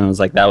cried, and I was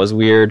like, that was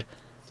weird.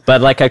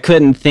 But like I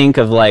couldn't think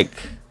of like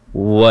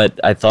what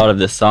I thought of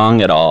this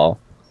song at all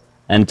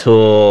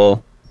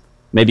until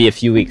maybe a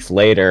few weeks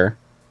later.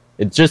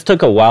 It just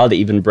took a while to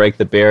even break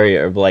the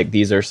barrier of like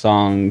these are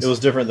songs. It was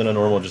different than a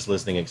normal just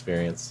listening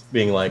experience.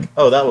 Being like,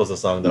 oh, that was a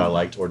song that I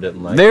liked or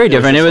didn't like. Very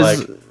different. It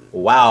was like,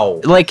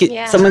 wow. Like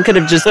someone could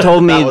have just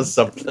told me that was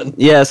something.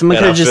 Yeah, someone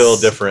could have just feel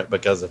different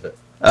because of it.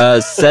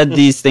 Said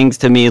these things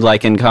to me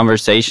like in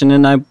conversation,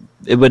 and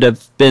it would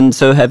have been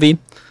so heavy.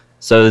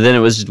 So then it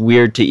was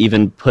weird to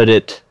even put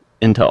it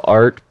into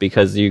art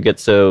because you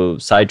get so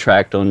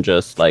sidetracked on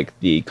just like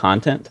the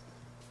content.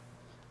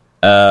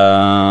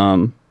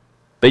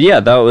 But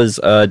yeah, that was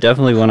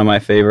definitely one of my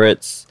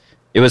favorites.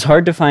 It was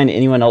hard to find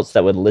anyone else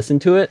that would listen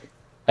to it.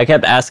 I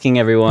kept asking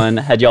everyone,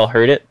 had y'all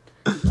heard it?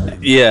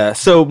 Yeah.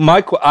 So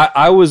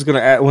I was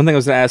gonna one thing I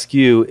was gonna ask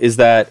you is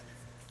that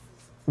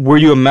were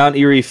you a Mount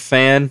Erie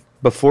fan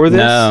before this?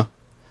 No.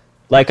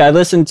 Like I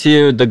listened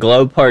to The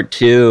Glow Part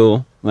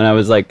 2 when I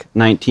was like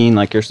 19,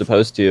 like you're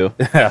supposed to.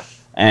 Yeah.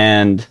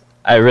 And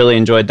I really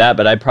enjoyed that,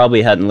 but I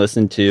probably hadn't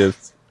listened to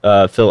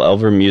Phil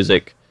Elver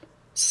music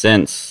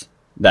since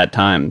that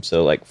time.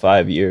 So like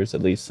 5 years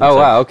at least. Oh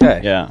wow,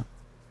 okay. Yeah.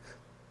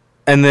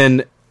 And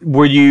then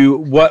were you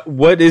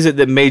what is it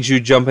that made you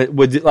jump in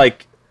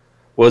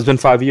it's been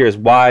 5 years.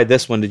 Why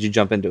this one did you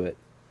jump into it?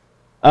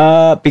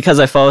 Because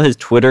I follow his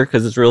Twitter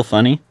because it's real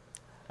funny.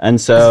 And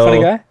so He's a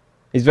funny guy?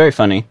 He's very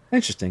funny.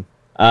 Interesting.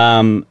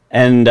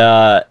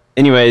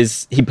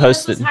 Anyways, he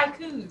posted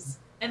haikus,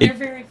 and they're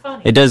very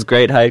funny. It does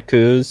great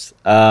haikus.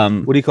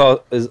 What do you call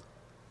it? Is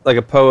like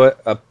a poet?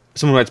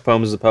 Someone who writes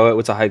poems as a poet.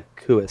 What's a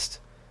haikuist?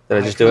 Did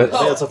I just do it? I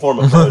think it's a form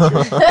of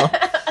poetry.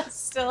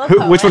 Still a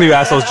poet. Which one of you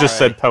assholes just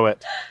said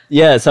poet?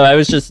 Yeah, so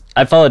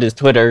I followed his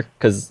Twitter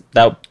because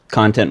that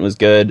content was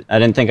good. I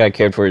didn't think I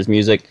cared for his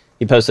music.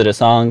 He posted a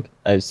song.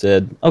 I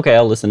said, okay,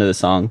 I'll listen to the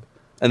song.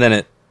 And then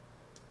it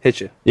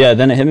hit you. Yeah,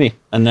 then it hit me.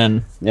 And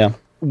then, yeah.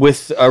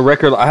 With a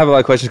record, I have a lot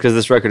of questions because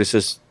this record is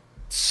just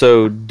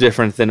so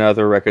different than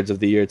other records of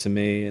the year to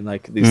me and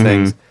like these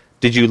things.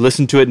 Did you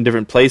listen to it in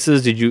different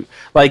places? Did you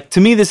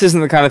to me this isn't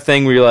the kind of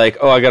thing where you're like,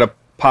 oh, I gotta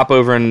pop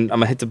over and I'm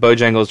gonna hit the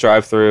Bojangles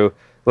drive-through.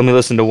 Let me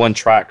listen to one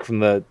track from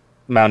the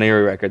Mount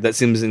Erie record. That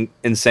seems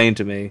insane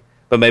to me,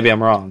 but maybe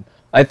I'm wrong.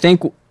 I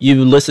think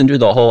you listen to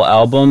the whole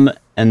album,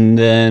 and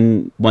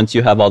then once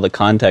you have all the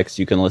context,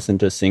 you can listen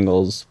to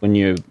singles when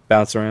you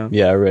bounce around.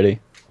 Yeah, ready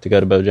to go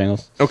to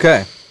Bojangles.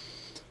 Okay.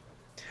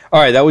 All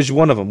right, that was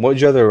one of them. What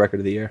was your other record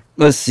of the year?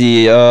 Let's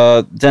see.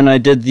 Then I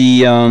did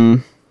the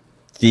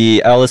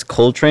Alice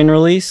Coltrane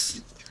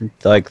release,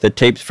 like the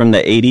tapes from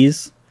the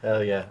 80s.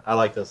 Hell yeah, I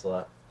like this a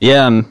lot.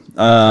 Yeah,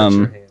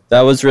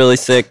 that was really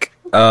sick.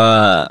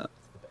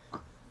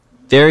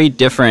 Very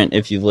different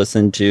if you've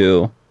listened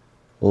to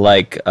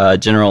like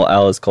general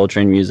Alice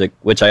Coltrane music,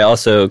 which I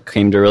also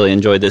came to really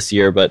enjoy this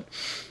year. But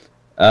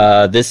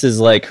this is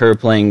like her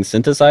playing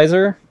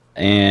synthesizer,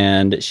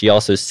 and she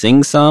also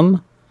sings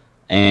some.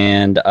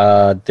 And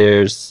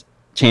there's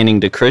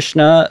chanting to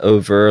Krishna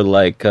over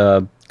like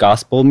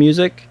gospel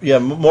music. Yeah,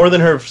 more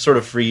than her sort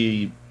of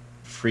free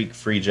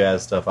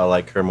jazz stuff. I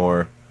like her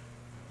more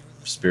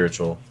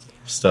spiritual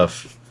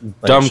stuff.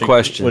 Like Dumb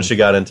question. When she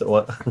got into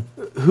what?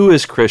 Who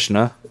is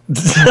Krishna?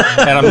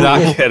 And I'm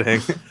not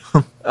kidding.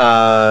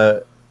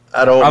 I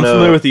don't know. I'm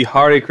familiar with the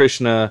Hare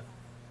Krishna,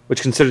 which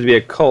is considered to be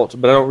a cult,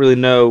 but I don't really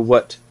know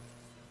what.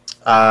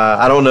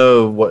 I don't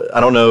know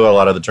a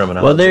lot of the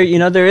terminology. Well,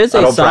 there is a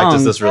I don't song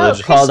practice this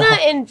religion. Krishna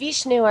and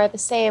Vishnu are the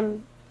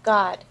same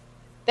god.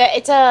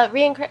 It's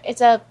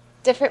a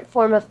different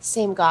form of the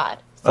same god.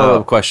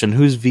 Follow-up question: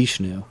 who's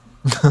Vishnu?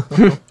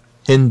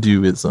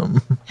 Hinduism.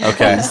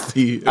 Okay, I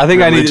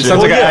think I need. It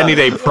sounds like I need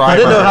a primer.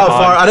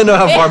 I didn't know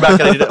how far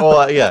back I needed.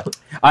 Oh, yeah.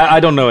 I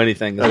don't know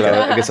anything.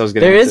 I guess I was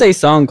getting. There is a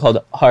song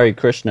called Hare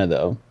Krishna,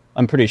 though.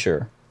 I'm pretty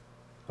sure.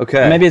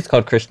 Okay. Maybe it's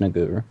called Krishna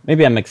Guru.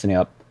 Maybe I'm mixing it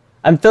up.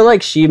 I feel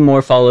like she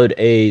more followed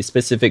a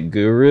specific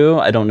guru.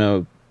 I don't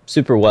know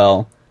super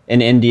well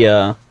in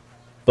India,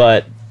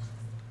 but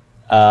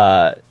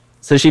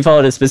so she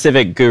followed a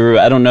specific guru.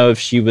 I don't know if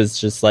she was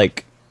just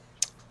like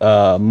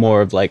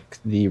more of like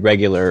the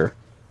regular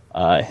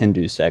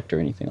Hindu sect or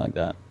anything like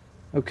that.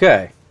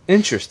 Okay,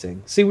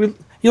 interesting. See, you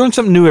learn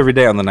something new every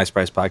day on the Nice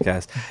Price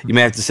podcast. You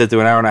may have to sit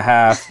through an hour and a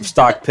half of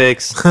stock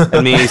picks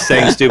and me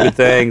saying stupid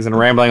things and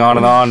rambling on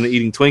and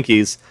eating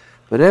Twinkies.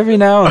 But every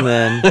now and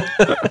then,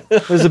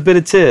 there's a bit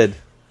of tid.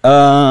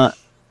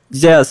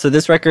 Yeah, so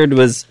this record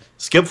was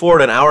Skip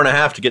forward an hour and a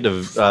half to get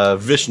to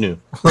Vishnu.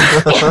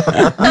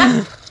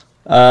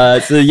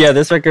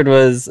 this record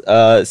was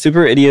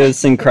super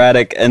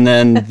idiosyncratic, and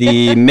then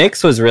the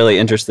mix was really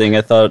interesting.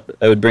 I thought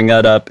I would bring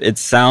that up. It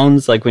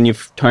sounds like when you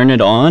turn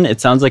it on,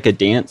 it sounds like a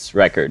dance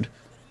record.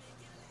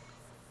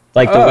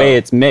 Like the way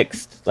it's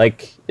mixed,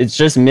 like it's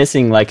just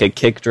missing like a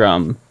kick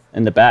drum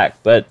in the back.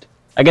 But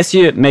I guess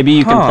maybe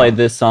you can play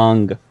this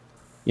song,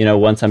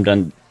 once I'm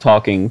done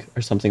talking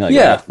or something like that.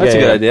 Yeah, that's a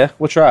good idea.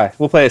 We'll try.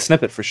 We'll play a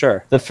snippet for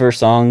sure. The first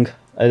song.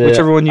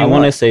 Whichever one you want. I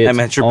want to say it's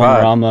Amateur on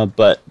pod. Rama,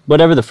 but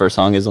whatever the first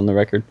song is on the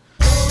record.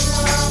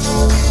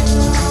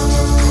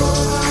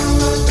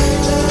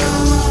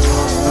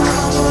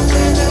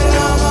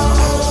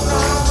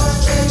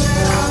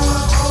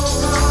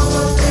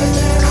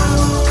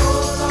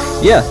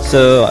 Yeah,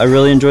 so I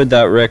really enjoyed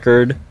that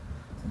record.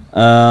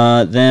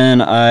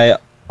 Then I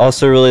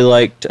also really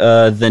liked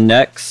the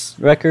Necks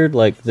record,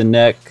 like the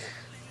neck,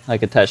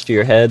 like attached to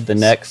your head, the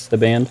Necks, the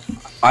band.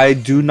 I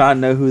do not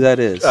know who that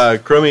is. One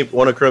of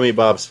Chromie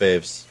Bob's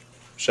faves.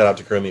 Shout out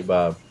to Chromie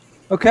Bob.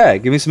 Okay,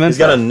 give me some info. He's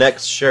got a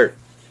Next shirt.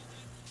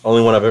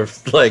 Only one I've ever,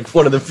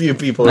 one of the few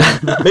people,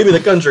 maybe in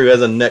the country, who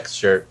has a Next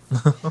shirt.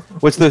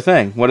 What's their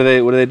thing? What do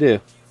they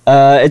do?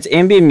 It's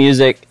ambient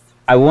music.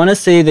 I want to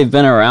say they've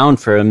been around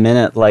for a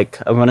minute,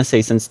 I want to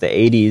say since the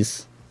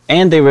 80s.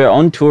 And they were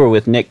on tour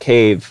with Nick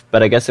Cave,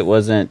 but I guess it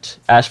wasn't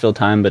Asheville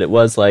time, but it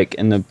was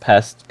in the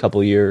past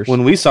couple years.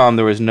 When we saw him,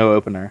 there was no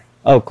opener.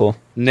 Oh, cool.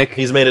 Nick,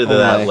 He's made it to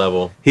that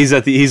level. He's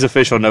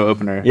official no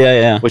opener.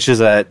 Yeah. Which is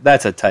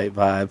that's a tight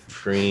vibe.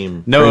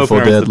 Cream. No Grateful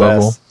opener is Dead the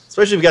level. best.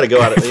 Especially if you got to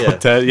go out.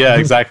 Yeah. Yeah,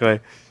 exactly.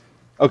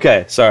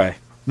 Okay, sorry.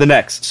 The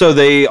next. So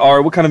they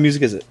are. What kind of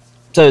music is it?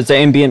 So it's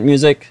ambient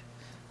music.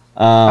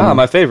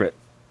 My favorite.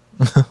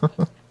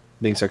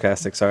 Being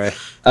sarcastic. Sorry.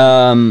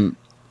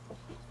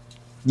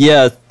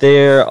 Yeah,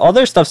 all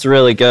their stuff's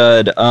really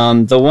good.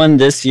 The one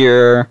this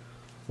year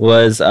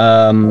was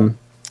trying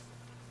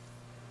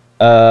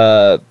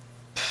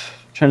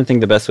to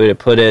think the best way to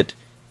put it.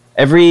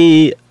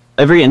 Every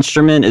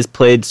instrument is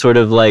played sort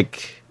of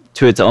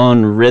to its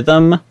own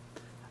rhythm.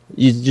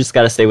 You just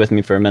got to stay with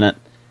me for a minute.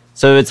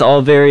 So it's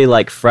all very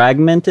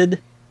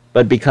fragmented,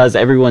 but because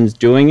everyone's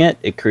doing it,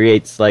 it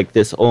creates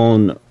this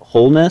own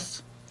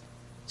wholeness.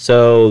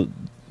 So,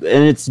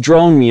 and it's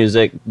drone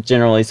music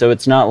generally, so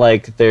it's not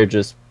like they're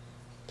just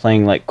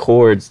playing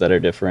chords that are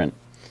different.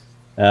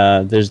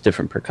 There's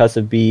different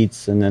percussive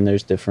beats, and then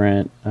there's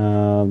different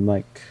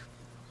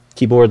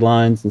keyboard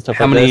lines and stuff.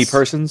 How many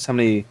persons? How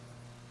many?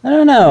 I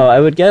don't know. I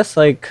would guess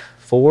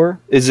 4.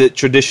 Is it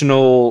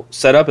traditional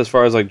setup as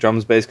far as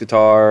drums, bass,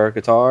 guitar?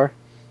 I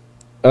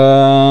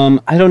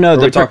don't know. Are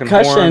we talking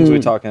horns? Are we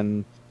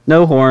talking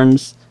no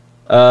horns?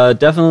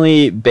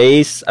 Definitely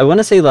bass. I want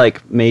to say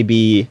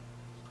maybe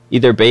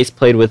either bass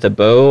played with a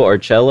bow or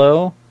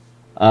cello,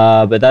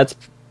 but that's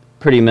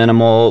pretty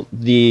minimal.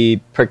 The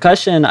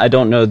percussion, I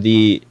don't know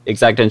the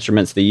exact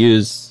instruments they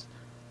use.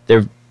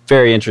 They're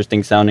very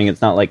interesting sounding.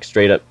 It's not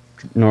straight up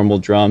normal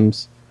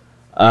drums.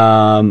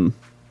 And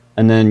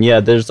then,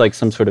 there's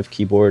some sort of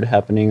keyboard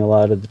happening a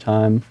lot of the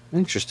time.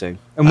 Interesting.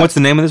 And what's the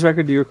name of this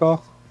record? Do you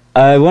recall?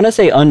 I want to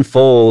say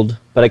Unfold,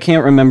 but I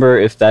can't remember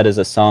if that is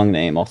a song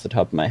name off the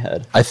top of my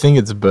head. I think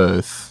it's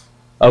both.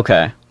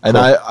 Okay. And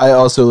cool. I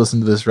also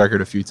listened to this record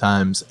a few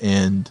times,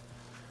 and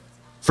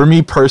for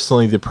me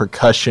personally, the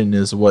percussion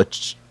is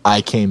what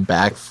I came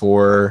back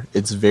for.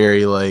 It's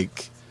very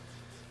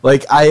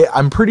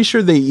I'm pretty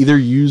sure they either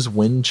use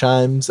wind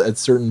chimes at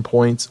certain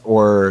points,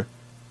 or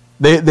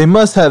they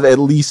must have at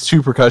least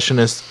 2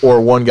 percussionists or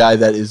one guy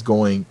that is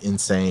going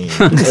insane.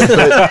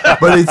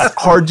 but it's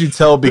hard to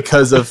tell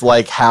because of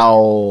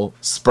how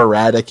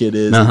sporadic it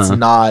is. It's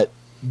not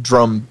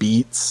drum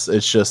beats.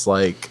 It's just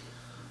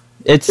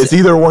it's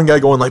either one guy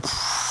going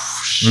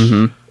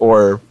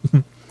or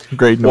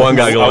great noise. One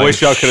guy going. I wish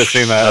y'all could have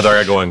seen that.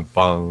 Another guy going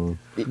bong.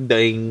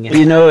 Ding.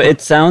 It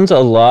sounds a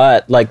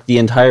lot like the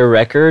entire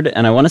record,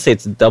 and I want to say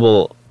it's a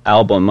double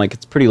album.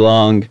 It's pretty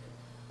long.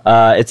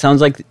 It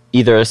sounds like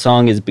either a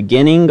song is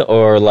beginning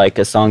or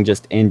a song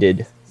just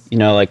ended.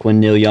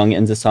 When Neil Young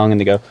ends a song and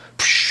they go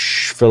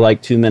for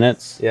 2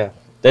 minutes. Yeah.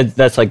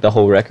 That's the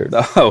whole record.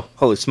 Oh,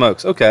 holy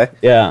smokes. Okay.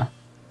 Yeah.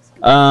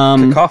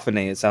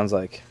 Cacophony, it sounds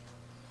like.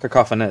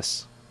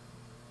 Cacophonous.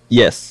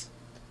 Yes.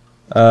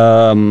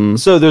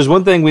 So there's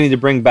one thing we need to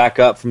bring back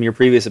up from your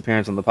previous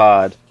appearance on the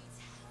pod,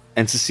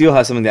 and Cecile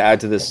has something to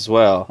add to this as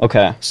well.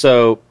 Okay.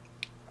 So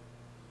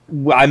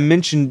I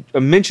mentioned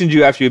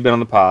you after you'd been on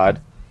the pod.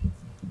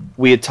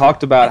 We had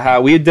talked about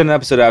how we had done an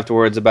episode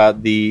afterwards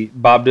about the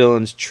Bob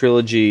Dylan's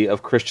trilogy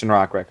of Christian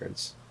rock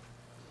records,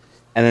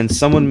 and then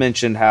someone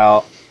mentioned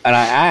how, and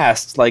I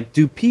asked,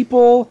 do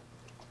people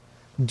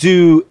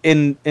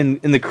in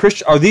the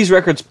Christian, are these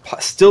records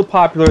still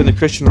popular in the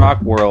Christian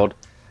rock world,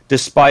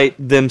 despite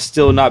them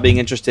still not being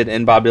interested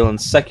in Bob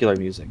Dylan's secular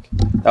music?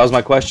 That was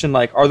my question.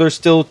 Are there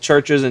still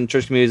churches and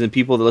church communities and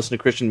people that listen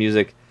to Christian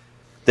music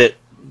that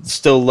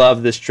still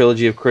love this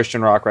trilogy of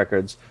Christian rock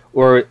records?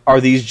 or are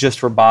these just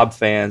for Bob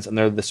fans and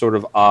they're the sort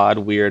of odd,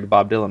 weird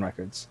Bob Dylan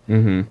records?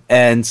 Mm-hmm.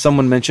 And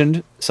someone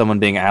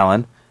being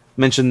Alan,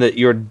 mentioned that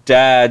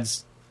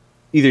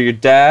either your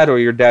dad or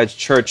your dad's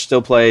church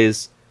still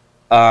plays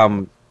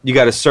You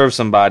Gotta Serve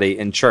Somebody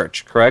in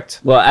church,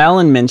 correct? Well,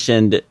 Alan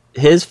mentioned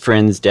his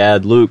friend's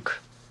dad, Luke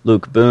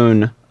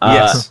Boone.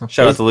 Yes.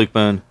 Shout out to Luke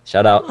Boone.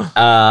 Shout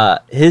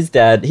out. His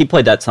dad, he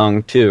played that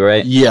song too,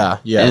 right? Yeah,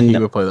 And- he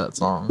would play that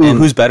song.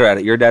 Who's better at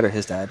it, your dad or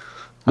his dad?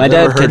 My I've dad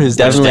never heard could his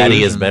definitely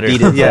daddy is better.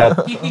 beat it. Yeah.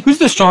 Who's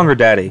the stronger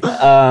daddy,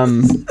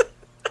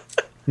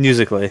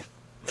 musically?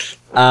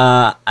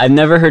 I've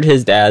never heard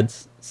his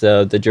dad's,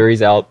 so the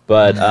jury's out.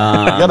 But You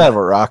gotta have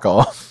a rock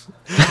off.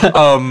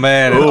 Oh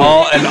man, and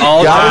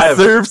all Gotta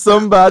serve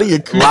somebody a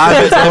Live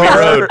at Debbie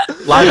Road.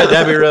 Live at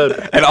Debbie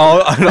Road. and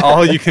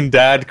all you can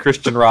dad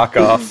Christian rock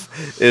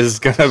off is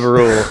gonna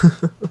rule.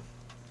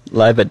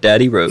 live at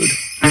Daddy Road.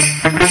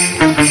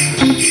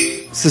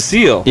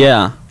 Cecile,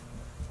 Yeah.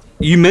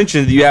 you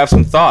mentioned you have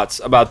some thoughts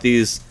about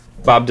these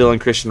Bob Dylan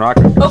Christian rock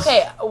records.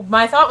 Okay,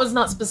 my thought was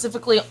not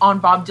specifically on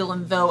Bob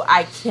Dylan, though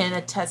I can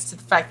attest to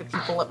the fact that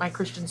people at my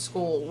Christian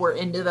school were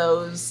into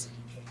those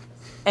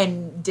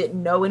and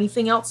didn't know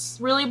anything else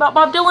really about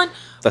Bob Dylan.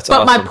 That's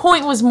but awesome. my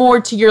point was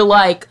more to your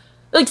like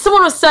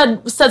someone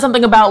said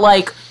something about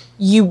like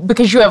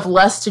because you have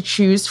less to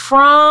choose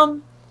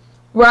from,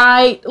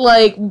 right?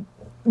 Like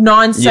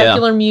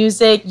non-secular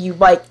music, you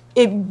like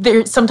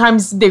it.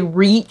 Sometimes they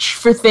reach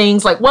for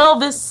things like, well,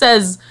 this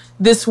says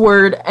this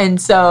word, and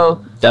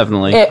so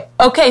Definitely.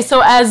 okay,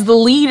 so as the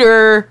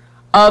leader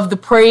of the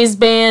praise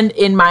band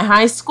in my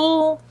high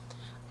school,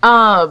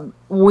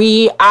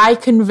 I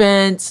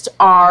convinced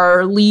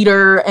our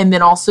leader and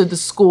then also the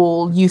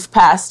school youth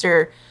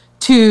pastor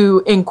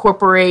to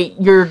incorporate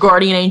Your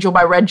Guardian Angel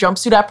by Red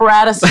Jumpsuit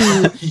Apparatus,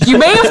 who you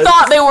may have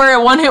thought they were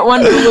a one-hit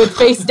wonder with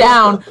Face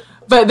Down,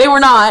 but they were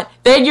not.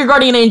 They had Your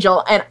Guardian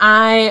Angel, and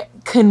I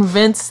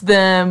convinced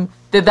them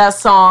that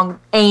song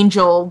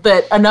Angel,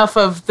 that enough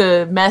of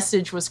the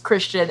message was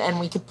Christian and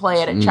we could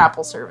play it at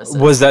chapel services.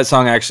 Was that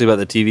song actually about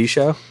the TV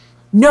show?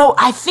 No,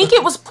 I think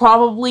it was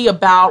probably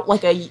about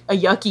like a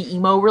yucky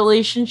emo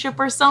relationship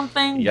or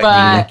something,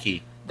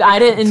 Yucky. I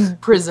didn't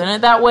present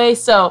it that way.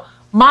 So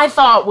my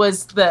thought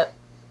was that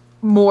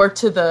more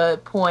to the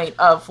point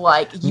of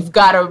like, you've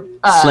got to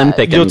Slim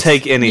pickings. You'll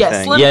take anything.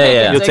 Yeah, slim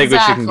Yeah, pickings, You'll take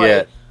what you can exactly.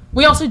 get.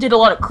 We also did a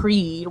lot of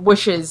Creed,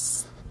 which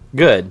is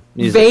Good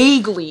music.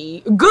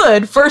 vaguely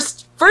good.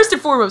 First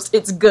and foremost,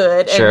 it's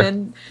good, Sure. and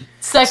then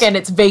second,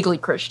 it's vaguely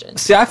Christian.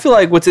 See, I feel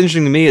like what's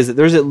interesting to me is that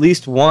there's at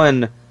least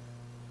one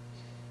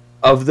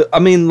of the. I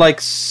mean,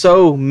 like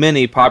so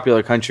many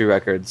popular country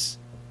records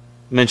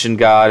mention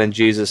God and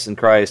Jesus and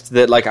Christ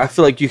that, like, I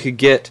feel like you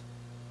could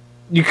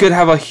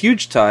have a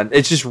huge ton.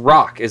 It's just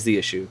rock is the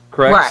issue,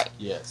 correct? Right.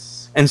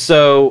 Yes. And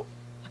so,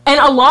 And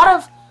a lot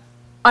of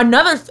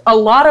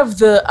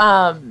the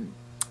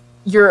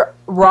your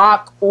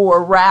rock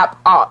or rap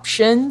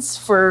options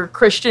for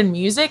Christian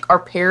music are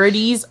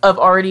parodies of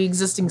already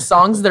existing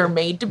songs that are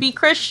made to be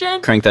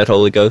Christian. Crank that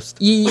Holy Ghost.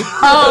 I'm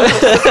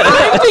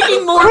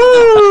thinking more of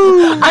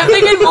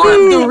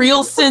the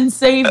real Sin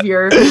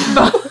Savior.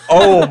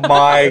 oh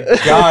my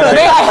God,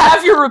 May I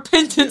have your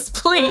repentance,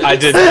 please? I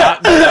did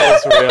not know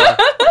that was real.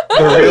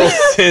 The real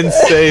Sin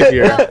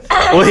Savior.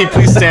 Will he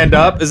please stand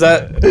up? Is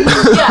that?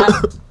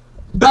 Yeah.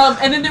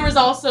 And then there was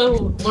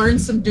also learn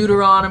some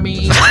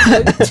Deuteronomy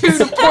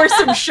to pour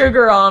some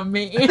sugar on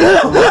me.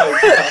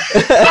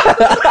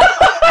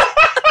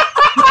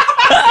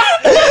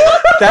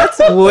 That's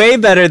way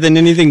better than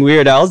anything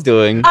Weird Al's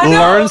doing. I know,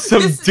 Learn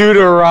some this-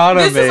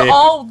 Deuteronomy. This is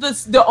all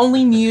the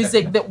only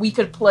music that we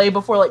could play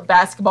before like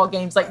basketball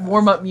games, like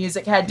warm up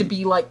music had to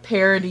be like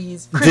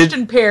parodies,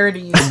 Christian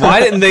parodies.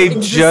 Why didn't they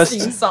Existing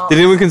just? songs. Did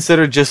anyone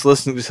consider just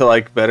listening to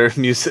like better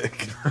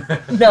music?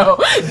 No,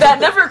 that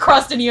never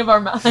crossed any of our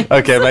minds.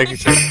 Okay, making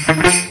sure.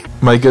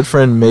 My good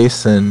friend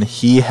Mason,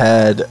 he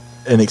had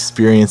an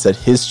experience at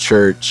his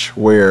church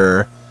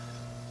where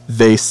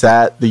they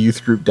sat the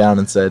youth group down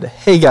and said,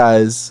 "Hey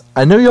guys,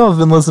 I know y'all have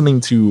been listening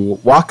to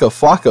Waka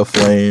Flocka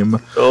Flame,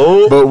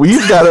 but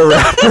we've got a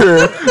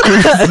rapper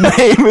whose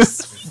name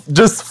is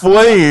just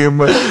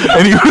Flame,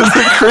 and he was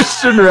a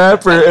Christian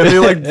rapper, and they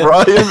like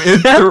brought him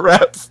in to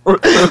rap for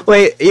them."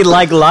 Wait,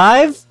 like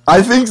live?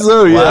 I think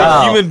so, yeah.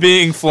 Wow. Human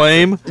being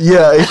flame.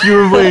 Yeah, a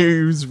human being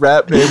whose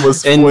rap name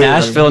was In Flame.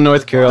 Nashville,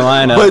 North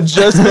Carolina. But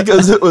just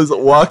because it was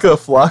Waka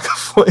Flocka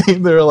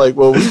Flame, they were like,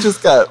 well, we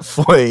just got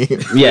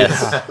Flame.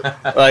 Yes.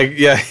 Like,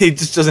 yeah, he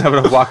just doesn't have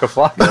enough Waka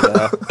Flocka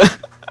though.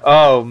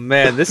 Oh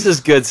man, this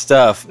is good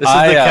stuff. This is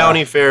the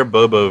county fair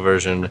Bobo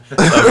version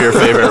of your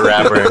favorite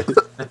rapper.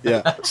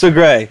 Yeah. So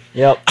Gray,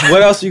 Yep.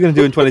 what else are you gonna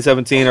do in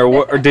 2017,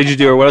 or did you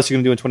do, or what else are you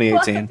gonna do in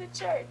 2018? Welcome to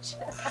church.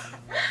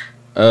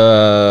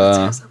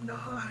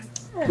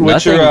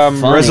 What's your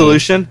Nothing funny.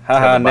 resolution?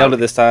 Haha, nailed it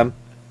this time.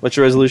 What's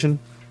your resolution?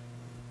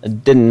 I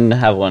didn't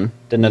have one.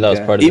 Didn't know that was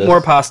Okay. part of Eat this.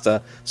 more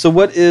pasta. So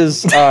what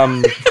is?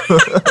 Do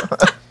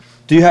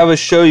you have a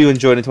show you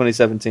enjoyed in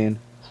 2017?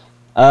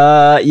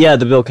 Yeah,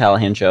 the Bill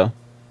Callahan show.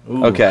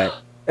 Okay.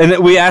 And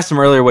we asked him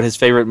earlier what his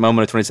favorite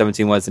moment of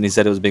 2017 was, and he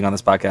said it was being on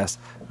this podcast.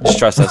 Just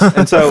trust us.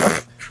 And so,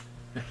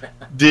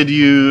 Did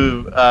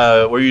you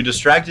were you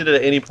distracted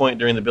at any point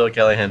during the Bill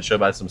Callahan show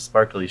by some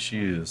sparkly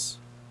shoes?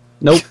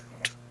 Nope.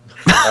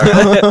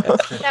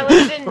 That would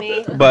have been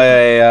me. by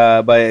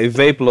a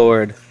vape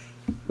lord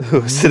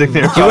who was sitting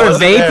there. You were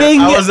vaping?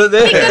 I wasn't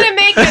there. He couldn't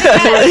make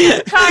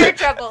it. Car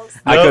troubles.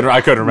 I couldn't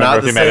remember Not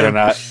if he the made it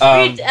or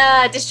same.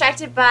 not. We're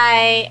distracted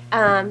by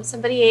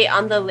somebody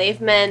on the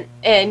lavement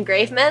in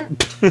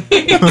Gravement.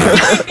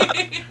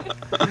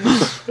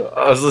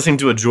 I was listening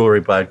to a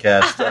jewelry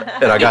podcast,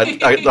 and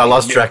I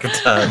lost track of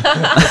time.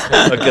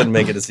 I couldn't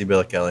make it to see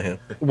Bill Callahan.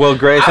 Well,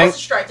 Gray, I was thank.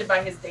 distracted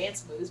by his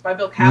dance moves, by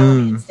Bill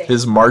Callahan's dance.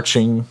 His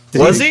marching.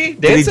 Was he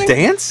Did he dancing?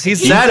 dance?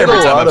 He's He sad did every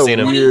a time lot I've of seen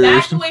him. When he weird-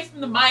 backed away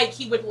from the mic,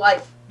 he would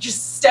like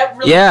just step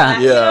really Yeah.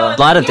 fast. You know, and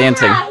A lot of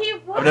dancing. he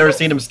was. I've never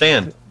seen him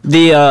stand.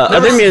 The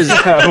other music.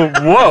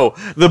 Whoa!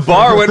 The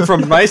bar went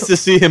from nice to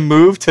see him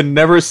move to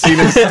never seen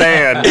him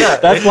stand.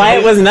 That's why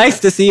it was nice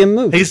to see him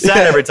move. He's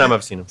sad every time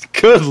I've seen him.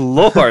 Good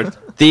lord!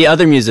 The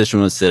other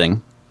musician was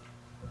sitting.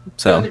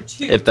 So other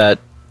two. if that,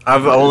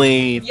 I've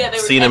only Yeah, they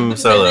were seen him and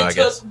solo, then I they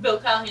guess. took Bill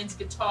Callahan's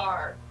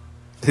guitar.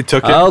 He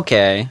took it.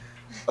 okay.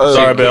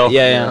 Sorry, Bill.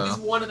 Yeah. He's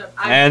one of them.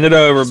 Hand it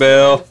over, just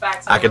Bill. remember the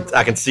facts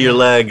I can see your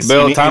legs.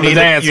 Bill, You need- time you to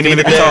need dance. You Give need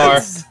me a the guitar.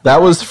 dance.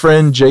 That was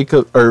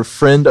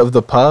friend of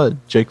the pod,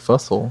 Jake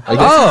Fussell. I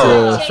guess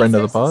Oh. he's a friend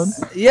of the pod.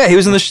 Yeah, he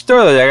was in the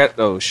store.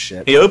 Oh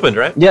shit! He opened,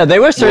 right? Yeah, they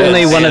were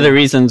certainly Yes. one of the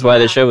reasons why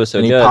the show was so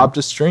And he good. popped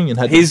a string and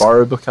had He's- to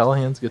borrow Bill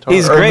Callahan's guitar.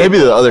 he's or great. maybe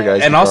the other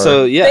guy's And guitar.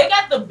 also, They yeah,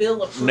 got the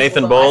bill approval.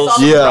 Nathan though. Bowles? I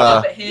saw them Yeah. throw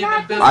up at him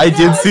and Bill I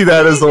did see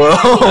that as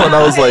well, and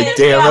I was like,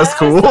 damn, that's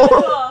cool.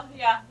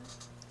 Yeah.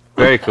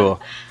 very cool.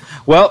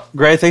 Well,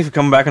 Gray, thanks for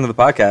coming back into the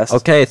podcast.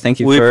 Okay, thank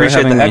you We for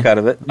appreciate the having heck me. out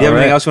of it. Do you have All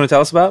anything right. else you want to tell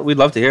us about? We'd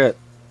love to hear it.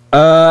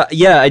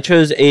 Yeah, I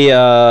chose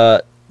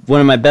a one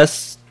of my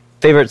best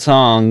favorite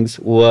songs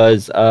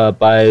was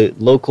by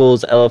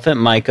Locals Elephant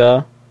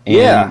Micah. And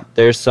Yeah.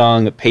 their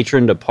song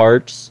 "Patron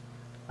Departs"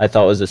 I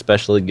thought was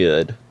especially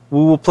good.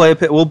 We'll play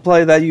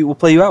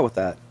you out with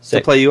that.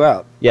 Sick. To play you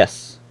out.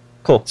 Yes,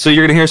 cool. So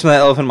you're gonna hear some of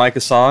that Elephant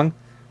Micah song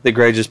that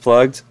Gray just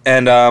plugged,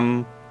 and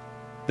then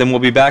we'll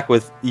be back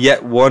with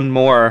yet one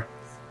more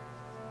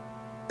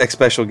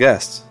special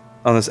guest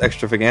on this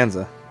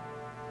Extravaganza.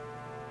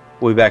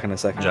 We'll be back in a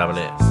second.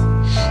 Javanese.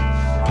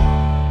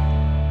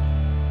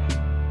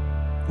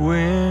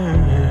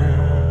 When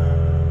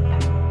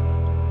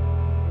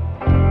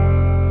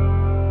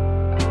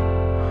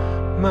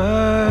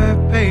my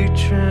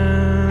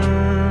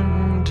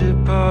patron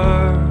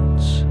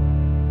departs,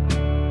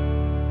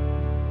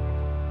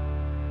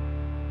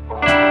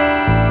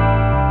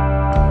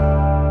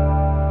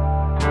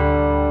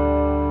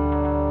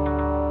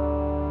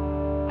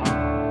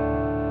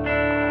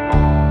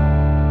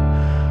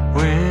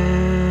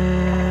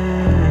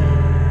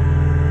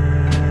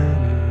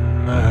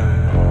 when my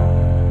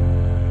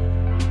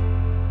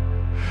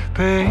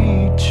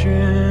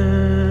patron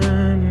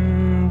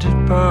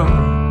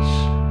departs,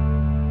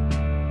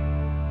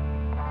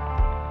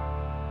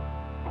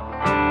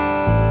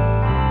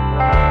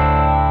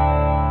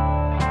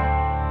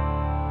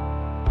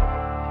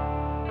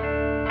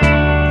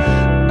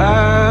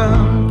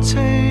 I'll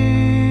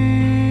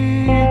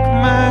take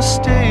my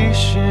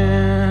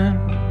station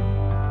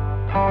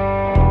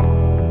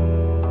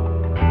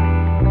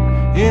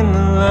in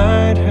the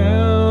lighthouse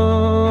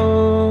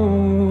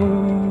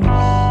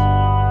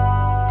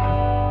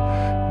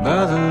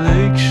by the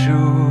lake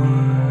shore,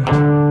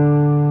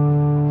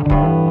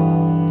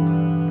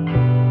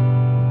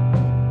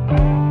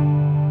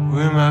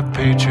 where my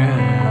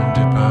patron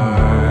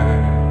departs.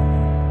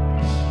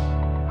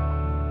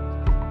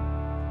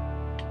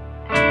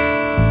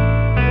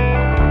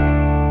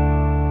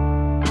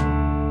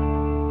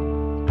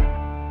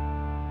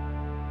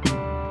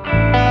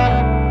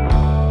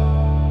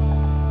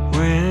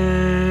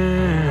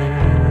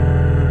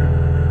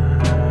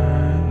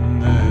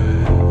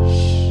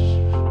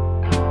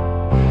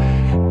 When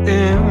this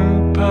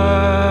empire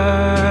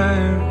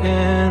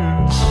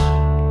ends,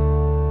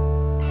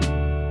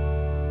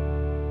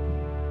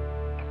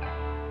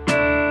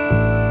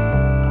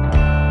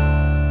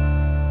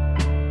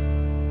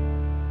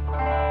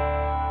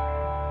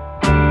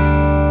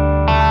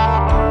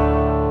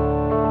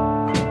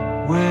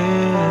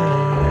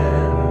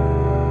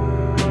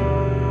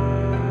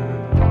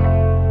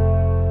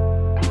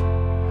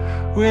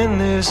 when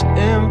this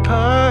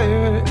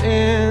empire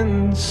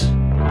ends,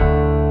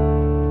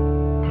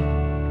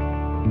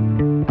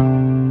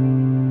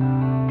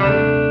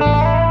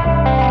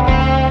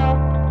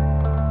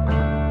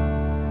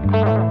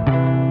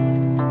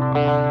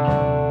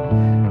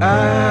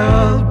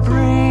 I'll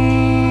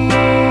bring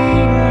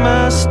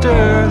my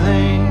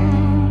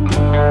sterling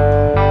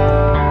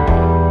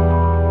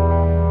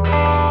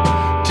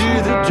to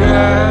the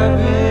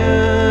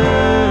drive-in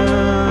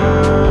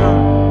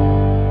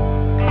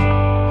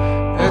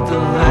at the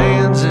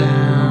Land's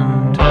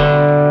End.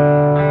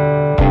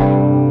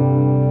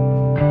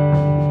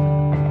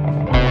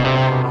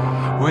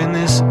 When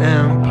this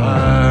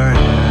empire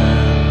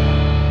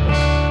ends,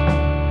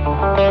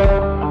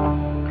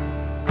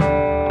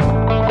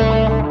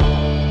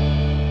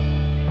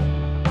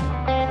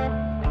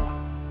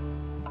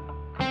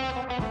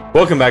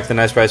 Welcome back to the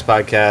Nice Price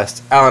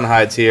Podcast. Alan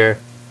Hyde's here.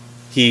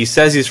 He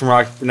says he's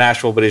from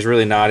Nashville, but he's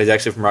really not. He's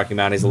actually from Rocky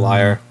Mount. He's a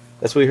liar.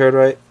 That's what you heard,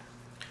 right?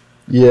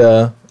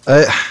 Yeah.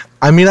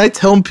 I mean, I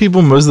tell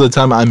people most of the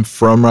time I'm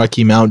from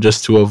Rocky Mount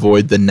just to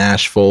avoid the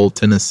Nashville,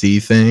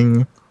 Tennessee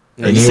thing.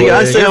 Anyway. See,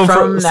 I say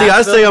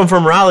I'm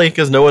from Raleigh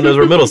because no one knows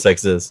where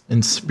Middlesex is.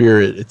 In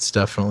spirit, it's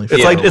definitely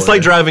It's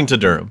like driving to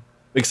Durham,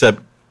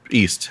 except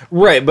east.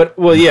 Right, but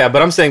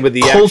I'm saying, but the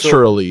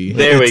culturally,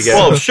 there we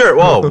go. Well, sure,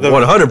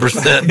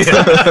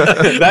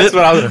 100%. That's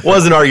what I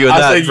wasn't arguing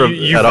that.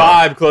 You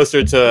vibe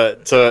closer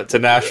to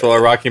Nashville or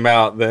Rocky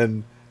Mount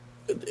than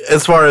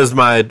as far as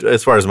my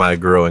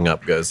growing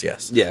up goes.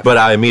 Yes, yeah. But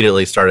I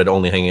immediately started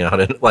only hanging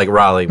out in like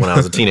Raleigh when I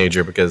was a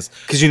teenager because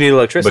you need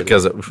electricity.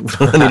 Because I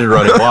needed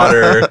running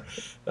water.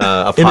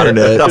 A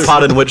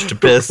pot in which to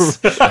piss.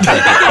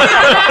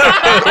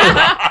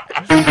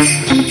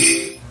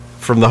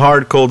 From the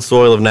hard, cold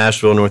soil of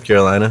Nashville, North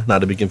Carolina, not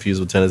to be confused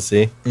with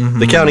Tennessee,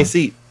 the county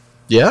seat.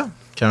 Yeah,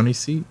 county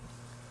seat.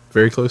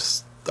 Very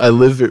close.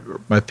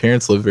 My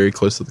parents live very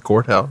close to the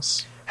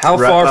courthouse. How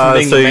far from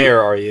being the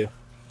mayor are you?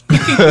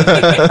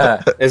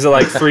 Is it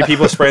like 3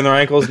 people spraying their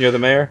ankles and you're the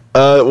mayor?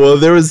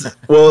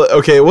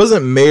 It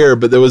wasn't mayor,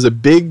 but there was a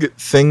big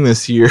thing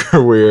this year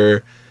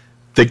where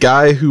the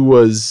guy who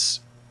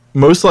was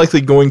most likely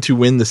going to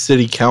win the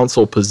city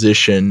council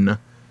position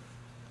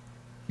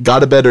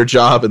got a better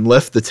job and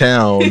left the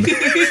town. And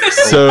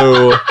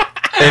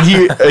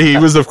he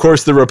was of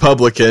course the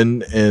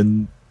Republican,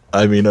 and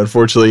I mean,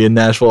 unfortunately in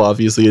Nashville,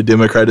 obviously a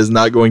Democrat is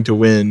not going to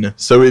win.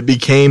 So it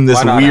became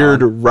this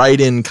weird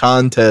write-in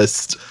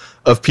contest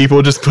of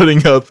people just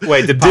putting up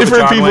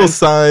different people's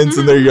signs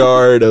in their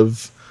yard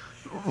of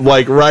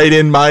like, write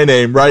in my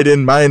name, write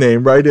in my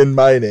name, write in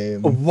my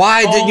name.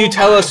 Why didn't you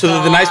tell us so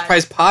that the Nice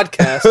Price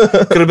Podcast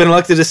could have been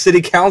elected to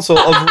city council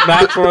of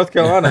Nashville, North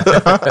Carolina?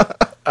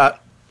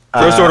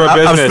 First order of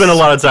business. I've spent a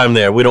lot of time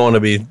there. We don't want to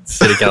be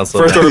city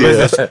council. First order of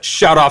business.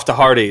 Shout off to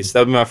Hardee's.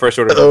 That would be my first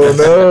order of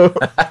business. Oh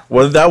no!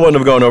 Well, that wouldn't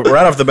have gone over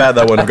right off the bat.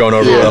 That wouldn't have gone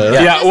over well.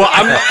 Yeah. Well,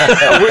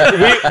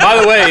 we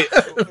by the way,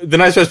 the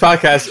Nice Price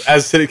Podcast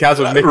as city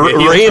council would make a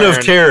heel reign turn.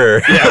 of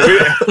terror.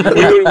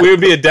 Yeah, we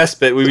would be a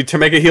despot. We would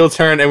make a heel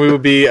turn, and we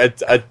would be a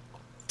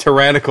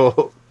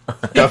tyrannical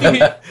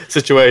government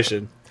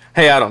situation.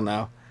 Hey, I don't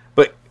know,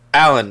 but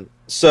Alan.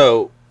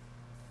 So,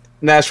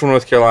 Nashville,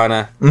 North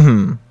Carolina.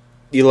 Mm-hmm.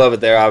 You love it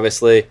there,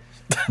 obviously.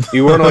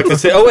 You weren't like to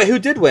say, oh, wait, who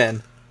did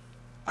win?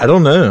 I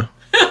don't know.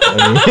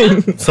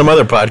 Some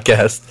other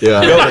podcast.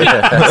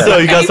 Yeah. So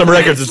you got some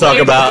records to talk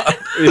about.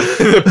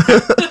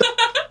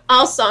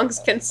 All songs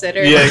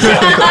considered. Yeah,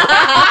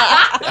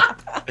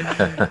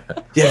 have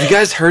you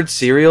guys heard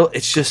Serial?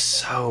 It's just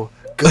so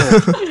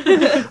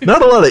good.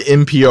 Not a lot of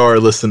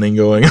NPR listening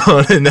going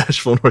on in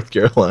Nashville, North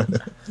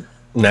Carolina.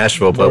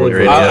 Nashville Public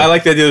Radio. I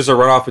like the idea there's a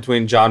runoff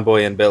between John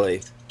Boy and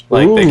Billy.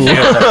 Like,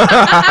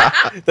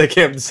 they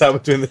can't decide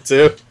between the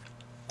two.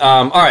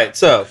 All right,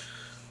 so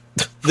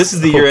this is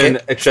the year-end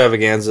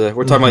extravaganza.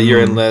 We're talking about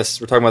year-end lists.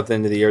 We're talking about the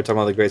end of the year. We're talking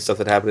about the great stuff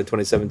that happened in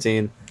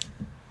 2017.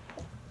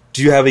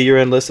 Do you have a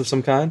year-end list of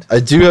some kind? I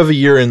do have a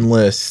year-end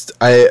list.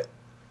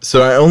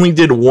 So I only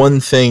did one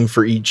thing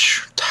for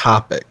each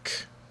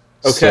topic.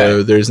 Okay.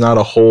 So there's not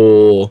a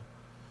whole...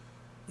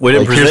 We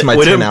didn't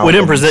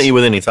present you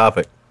with any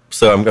topic.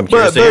 So I'm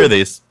curious to hear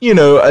these. You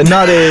know,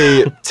 not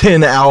a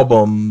 10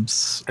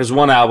 albums. There's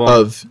one album.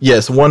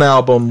 One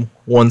album,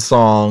 one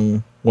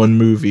song, one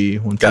movie,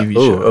 one TV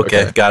show.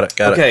 Okay, got it.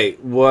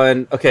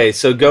 Okay,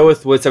 so go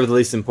with whatever the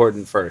least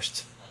important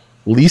first.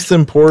 Least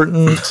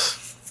important...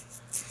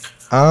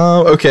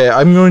 okay,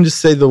 I'm going to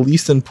say the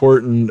least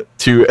important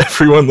to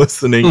everyone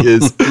listening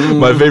is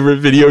my favorite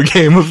video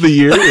game of the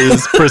year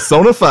is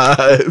Persona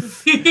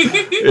 5,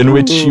 in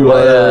which you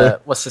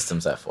what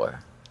system's that for?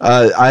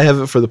 I have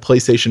it for the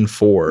PlayStation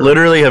 4.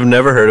 Literally have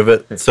never heard of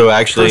it, so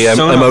actually I'm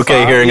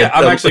okay hearing it.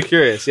 I'm actually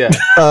curious, yeah.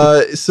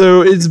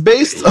 So it's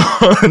based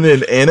on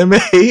an anime.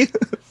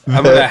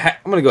 I'm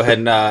gonna go ahead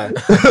and...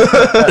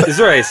 is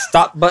there a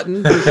stop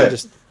button?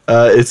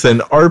 It's an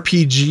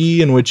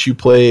RPG in which you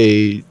play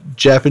a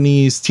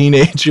Japanese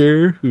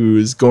teenager who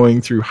is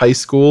going through high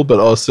school, but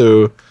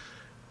also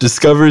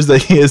discovers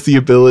that he has the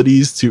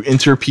abilities to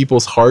enter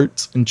people's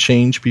hearts and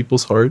change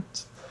people's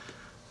hearts.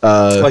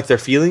 Like their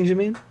feelings, you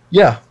mean?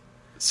 Yeah.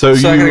 So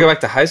I gotta go back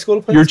to high school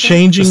to play you're this game?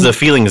 changing... This is a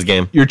feelings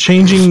game. You're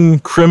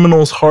changing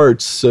criminals'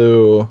 hearts,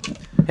 so...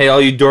 Hey,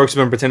 all you dorks who've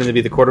been pretending to be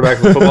the quarterback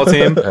of the football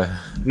team,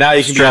 now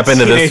you can strap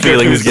into this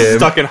feelings game.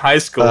 Stuck in high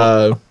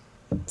school.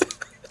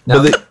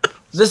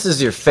 This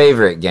is your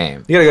favorite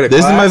game. You gotta go to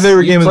This class. is my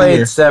favorite game of the year. You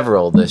played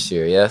several this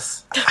year,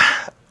 yes?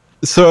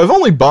 So I've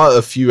only bought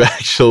a few,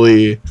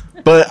 actually.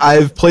 But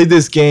I've played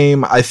this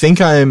game. I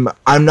think I'm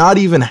not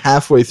even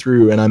halfway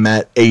through, and I'm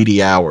at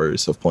 80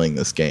 hours of playing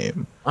this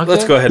game. Okay.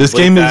 Let's go ahead This and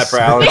game that is for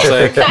Alan's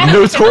sake.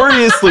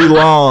 notoriously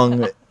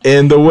long,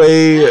 and the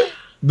way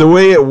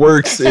it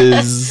works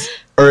is,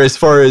 or as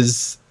far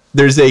as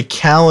there's a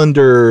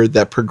calendar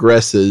that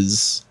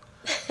progresses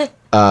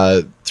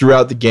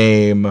throughout the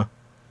game,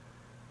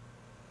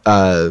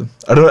 I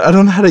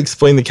don't know how to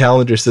explain the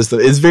calendar system.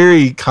 It's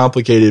very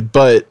complicated,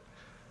 but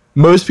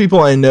most people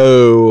I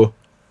know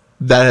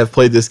that have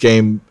played this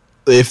game,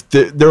 if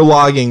they're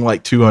logging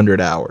like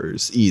 200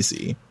 hours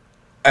easy.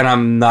 And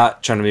I'm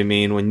not trying to be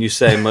mean. When you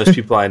say most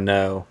people I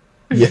know,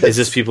 Yes. is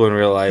this people in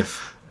real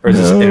life or is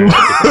this internet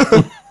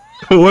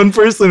people? One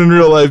person in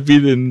real life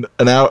beat an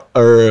out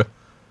or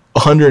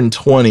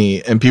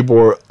 120, and people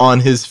were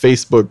on his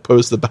Facebook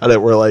post about it.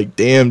 Were like,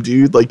 "Damn,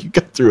 dude! Like you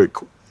got through it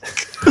quick."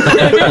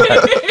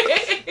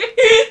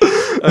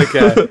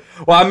 Okay.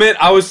 Well,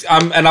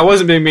 I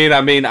wasn't being mean.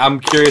 I mean, I'm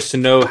curious to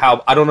know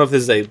how. I don't know if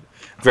this is a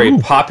very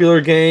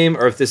popular game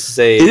or if this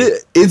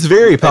is It's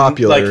very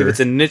popular. Like if it's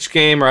a niche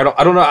game or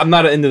I don't know. I'm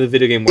not into the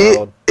video game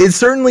world. It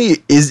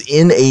certainly is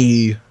in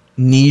a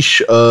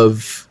niche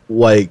of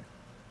like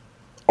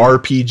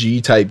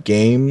RPG type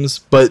games,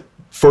 but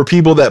for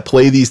people that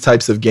play these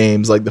types of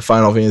games, like the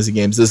Final Fantasy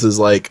games, this is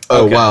like,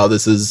 oh Okay. wow,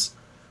 this is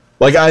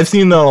like I've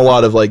seen it on a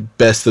lot of like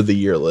best of the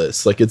year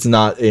lists. Like it's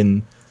not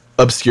an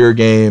obscure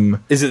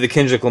game. Is it the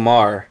Kendrick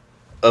Lamar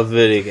of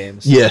video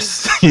games?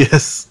 Yes,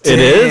 yes, It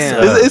is?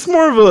 It's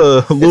more of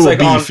a little like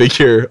B on-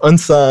 figure,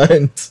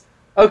 unsigned.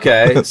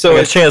 Okay. So So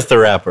it's Chance the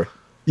Rapper.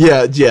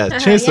 Yeah,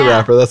 Chance the Yeah.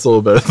 Rapper. That's a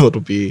little bit, a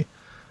little B.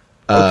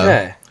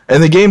 okay.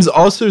 And the games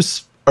also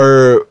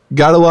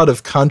got a lot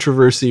of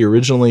controversy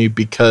originally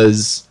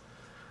because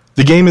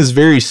the game is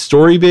very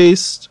story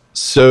based.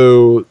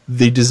 So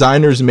the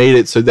designers made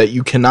it so that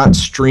you cannot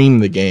stream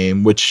the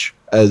game, which,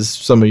 as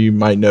some of you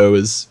might know,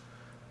 is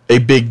a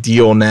big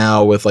deal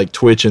now with like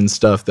Twitch and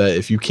stuff. That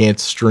if you can't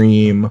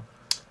stream,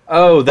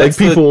 Oh, that's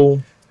like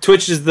people,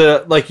 Twitch is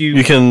the like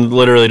You can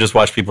literally just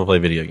watch people play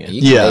video games.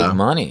 You can Yeah. make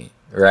money,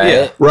 right?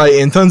 Yeah. right?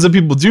 And tons of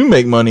people do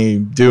make money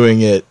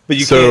doing it. But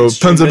you so can't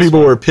stream tons of this people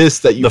one. were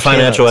pissed that you The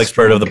financial can't.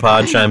 expert of the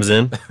pod chimes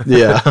in.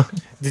 Yeah.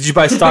 Did you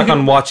buy stock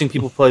on watching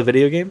people play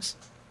video games?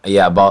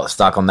 Yeah, I bought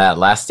stock on that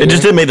last year. It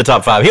just didn't make the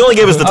top 5. He only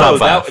gave us the top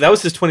 5. That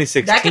was his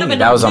 2016. That could've been-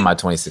 That was on my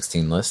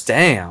 2016 list.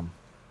 Damn.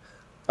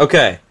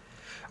 Okay.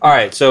 All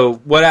right. So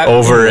what?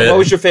 Over it. What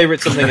was your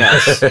favorite? Something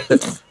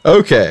else.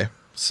 Okay,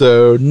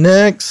 so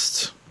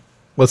next,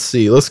 let's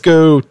see. Let's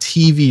go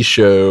TV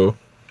show.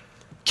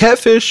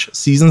 Catfish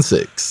season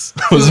 6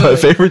 was my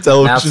favorite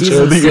Now, television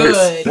show of season the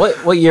year. Good.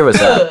 What year was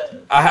that? Good.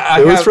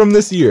 I It was have- from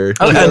this year. It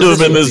had to have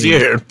been this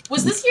year.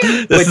 Was this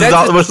year? This is that's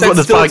all, this is what that's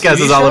this still a podcast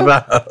TV is all show?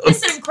 about.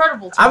 It's an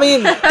incredible. I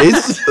mean,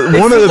 It's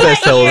one of the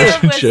best What year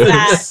television was shows.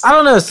 that? I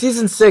don't know.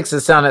 Season 6,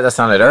 that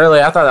sounded early.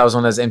 I thought that was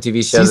one of those MTV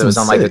shows Season that was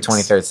on like the 6.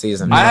 23rd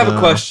season. I have a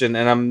question,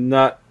 and I'm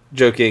not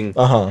joking.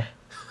 Uh-huh.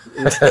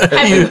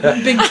 Have you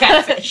been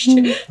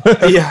catfished?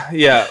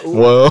 Yeah.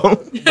 Well,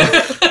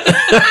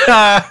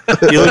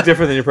 You look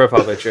different than your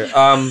profile picture.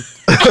 I've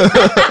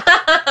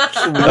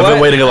been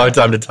waiting a long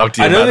time to talk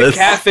to you I know about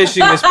that this.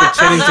 catfishing is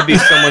pretending to be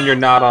someone you're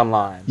not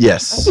online.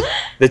 yes.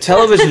 The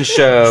television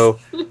show,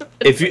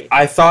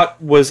 I thought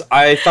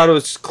it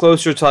was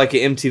closer to like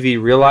an MTV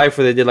Real Life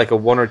where they did like a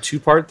 1 or 2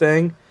 part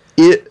thing.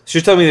 So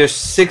you're telling me there's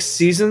 6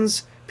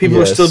 seasons? People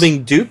are Yes. still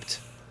being duped?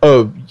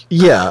 Oh,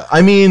 yeah.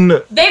 I mean,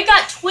 They've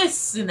got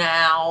twists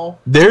now.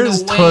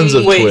 there's in the tons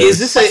of way- Wait, twists. is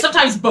this Like a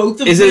sometimes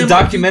both of is them it a are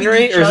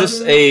documentary duping or is each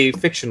this other. a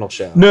fictional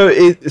show? No,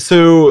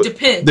 so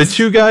Depends. the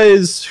two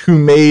guys who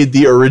made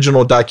the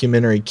original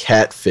documentary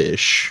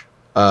Catfish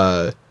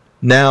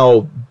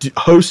now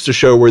host a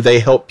show where they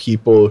help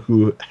people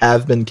who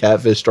have been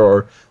catfished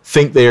or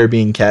think they are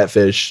being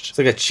catfished. It's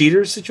like a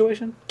cheaters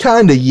situation?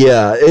 Kinda,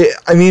 yeah.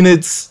 I mean,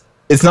 it's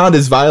not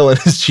as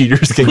violent as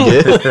cheaters can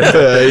get.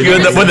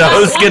 When the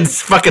host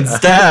gets fucking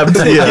stabbed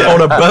Yeah.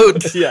 on a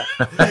boat. Yeah.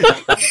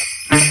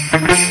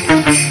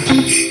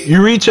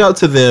 You reach out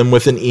to them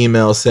with an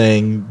email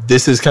saying,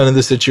 this is kind of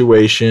the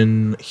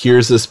situation.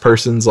 Here's this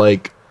person's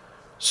like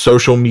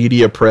social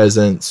media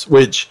presence,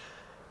 which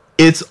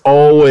it's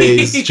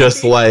always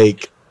just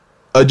like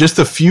just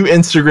a few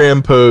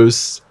Instagram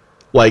posts,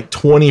 like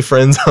 20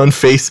 friends on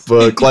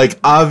Facebook. Like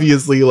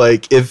obviously,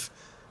 like if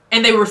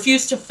and they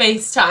refuse to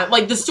FaceTime.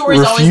 Like the story's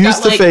always Refuse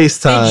got to like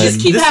FaceTime. They just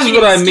keep This is having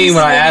what I mean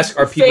when I excuses ask,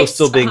 are people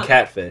still being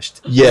FaceTime.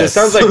 catfished? Yes. It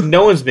sounds like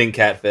no one's being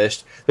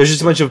catfished. There's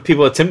just a bunch of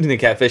people attempting to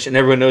catfish, and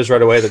everyone knows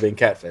right away they're being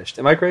catfished.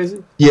 Am I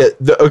crazy? yeah,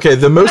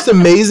 the most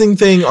amazing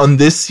thing on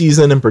this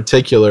season in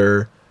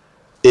particular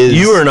is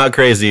You are not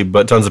crazy,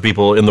 but tons of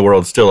people in the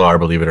world still are,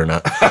 believe it or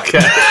not.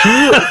 Okay.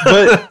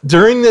 but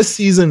during this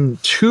season,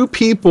 2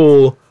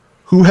 people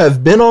who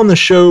have been on the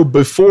show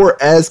before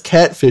as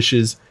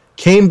catfishes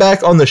came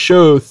back on the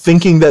show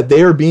thinking that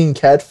they are being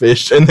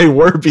catfished, and they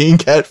were being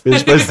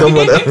catfished by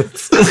someone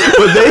else.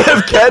 But they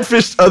have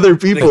catfished other The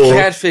people.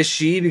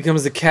 catfishy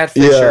becomes the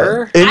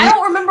catfisher. And I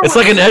don't remember. It's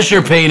what like an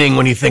Escher painting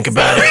when you think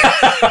about it.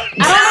 I don't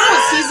know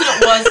what season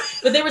it was,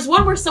 but there was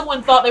one where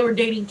someone thought they were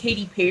dating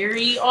Katy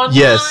Perry online.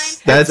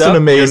 yes, that's Heads an up,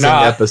 amazing you're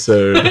not.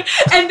 episode.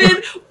 And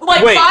then,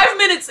 like Wait. 5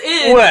 minutes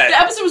in, What? the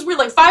episode was weird.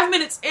 Like 5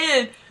 minutes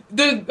in,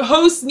 the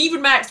host and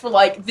even Max were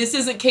like, "This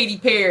isn't Katy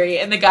Perry,"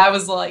 and the guy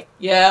was like,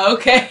 "Yeah,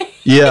 okay."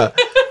 Yeah.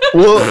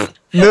 Well,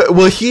 no,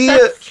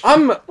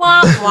 I'm Wah,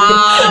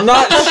 wah.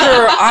 not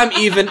sure I'm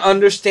even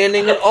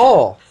understanding at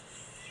all.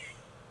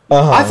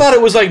 I thought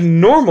it was like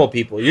normal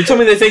people. You told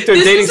me they think they're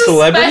dating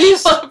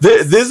celebrities?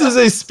 This is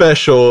a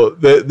special.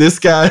 This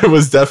guy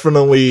was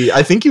definitely,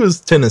 I think he was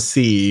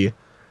Tennessee.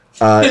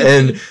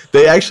 And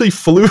they actually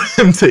flew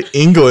him to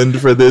England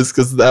for this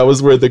because that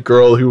was where the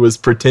girl who was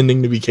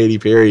pretending to be Katy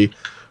Perry,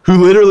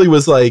 who literally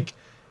was like,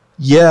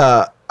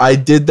 yeah, I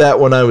did that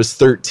when I was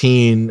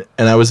 13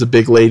 and I was a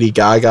big Lady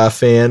Gaga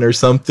fan or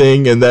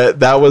something. And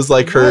that was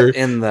like her What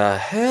in the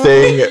hell?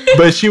 thing.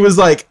 But she was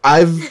like,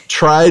 I've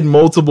tried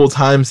multiple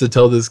times to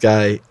tell this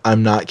guy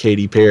I'm not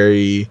Katy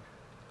Perry.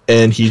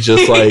 And he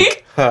just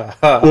like,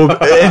 well,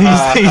 and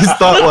he's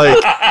thought like,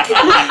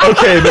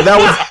 okay, but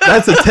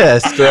that's a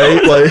test,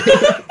 right? Like,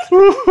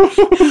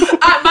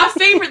 My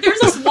favorite. There's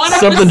this one.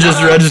 Something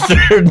just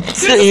registered.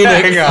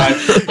 Hang on.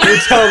 You're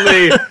telling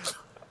me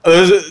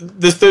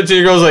this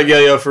 13-year-old's like,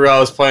 yo,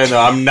 Pharrell was playing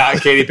though. I'm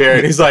not Katy Perry.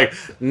 And he's like,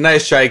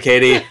 nice try,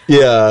 Katy.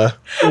 yeah.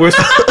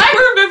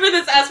 I remember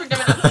this aspect of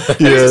it.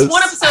 There's this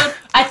one episode.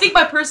 I think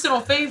my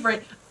personal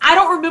favorite. I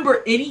don't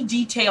remember any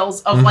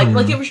details of like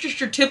it was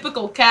just your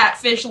typical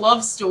catfish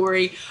love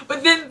story.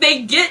 But then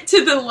they get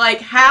to the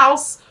like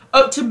house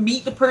up to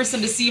meet the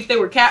person to see if they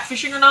were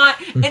catfishing or not,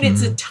 and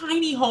it's a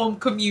tiny home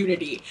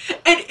community.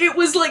 And it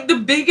was like the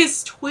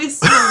biggest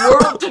twist in the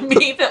world to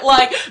me that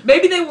like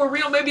maybe they were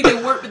real, maybe they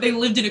weren't, but they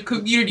lived in a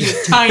community of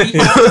tiny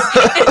homes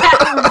and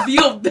had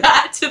revealed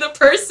that to the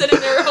person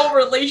in their whole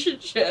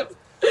relationship.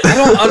 I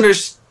don't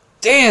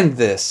understand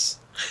this.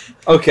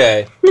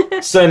 Okay.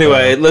 So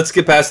anyway, let's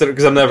get past it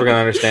because I'm never going to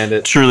understand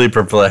it. Truly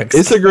perplexed.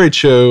 It's a great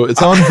show. It's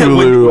on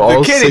Hulu. The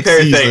all Katy 6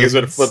 Perry seasons. thing is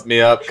what flipped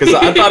me up because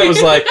I thought it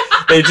was like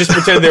they just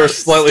pretended they were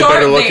slightly Start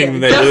better there. looking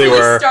than they really Definitely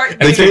were. start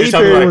And there. so you're Katy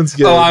telling me Perry like, one's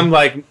good. oh, I'm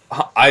like,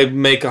 I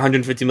make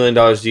 $150 million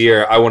a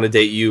year. I want to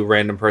date you,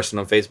 random person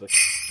on Facebook.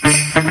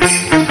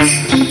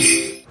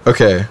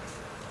 Okay.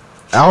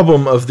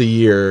 Album of the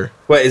year.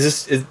 Wait,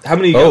 how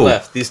many you got Oh.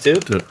 left? These two?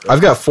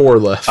 I've got 4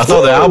 left. I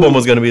thought the album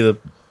was going to be the.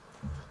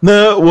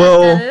 No,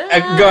 well,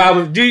 Go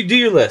album. Do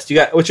your list.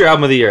 What's your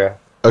album of the year?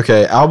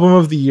 okay. Album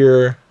of the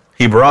year.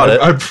 He brought it.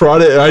 I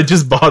brought it. I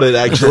just bought it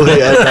actually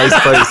at a nice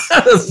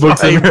place.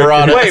 Books He America.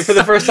 brought it. Wait, for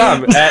the first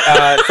time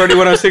at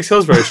 3106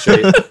 Hillsborough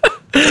Street.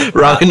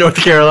 Raleigh, North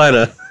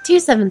Carolina.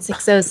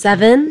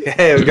 27607.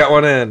 Hey, we got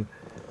one in.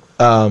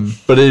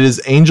 But it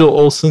is Angel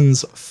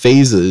Olsen's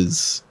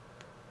Phases,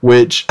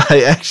 which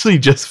I actually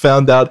just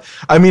found out.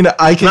 I mean,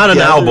 I can Not an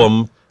gather-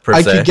 album, per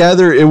I se. could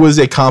gather it was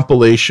a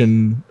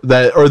compilation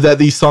that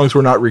these songs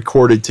were not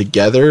recorded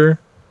together,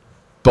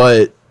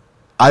 but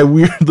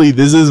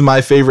this is my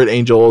favorite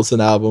Angel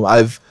Olsen album.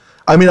 I've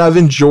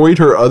enjoyed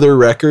her other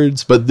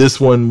records, but this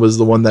one was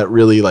the one that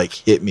really like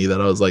hit me that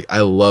I was like,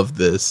 I love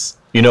this.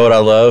 You know what I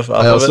love?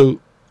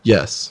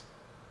 Yes,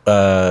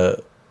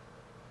 Tougher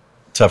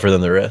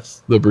Than the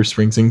Rest. the Bruce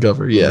Springsteen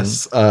cover.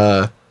 Yes.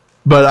 But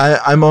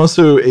I'm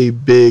also a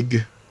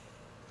big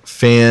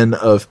fan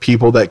of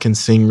people that can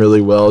sing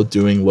really well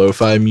doing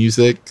lo-fi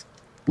music.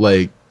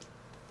 Like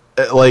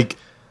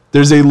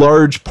there's a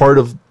large part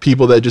of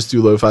people that just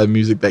do lo-fi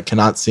music that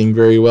cannot sing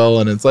very well,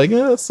 and it's like,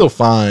 it's still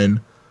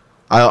fine.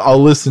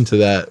 I'll listen to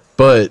that.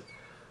 But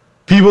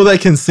people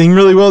that can sing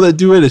really well that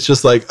do it, it's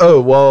just like,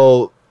 oh,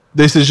 well,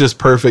 this is just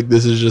perfect.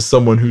 This is just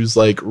someone who's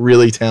like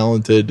really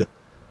talented,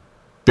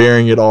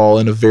 bearing it all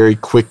in a very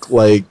quick,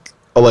 like,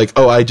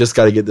 oh, I just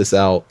got to get this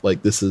out.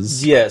 Like, this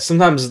is... Yeah,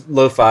 sometimes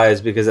lo-fi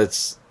is because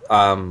it's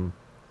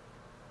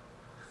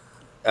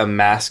a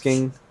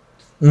masking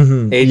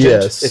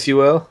agent, yes. if you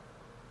will.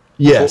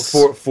 Yes.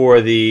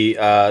 For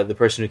the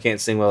person who can't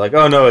sing well, like,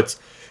 oh no,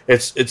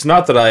 it's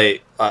not that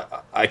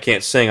I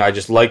can't sing. I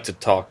just like to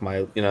talk.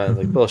 Like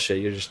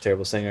bullshit. You're just a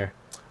terrible singer.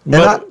 And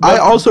I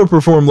also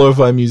perform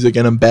lo-fi music,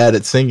 and I'm bad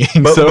at singing.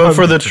 But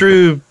for the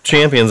true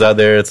champions out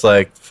there, it's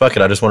like, fuck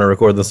it, I just want to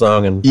record the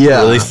song and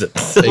release it.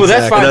 Well,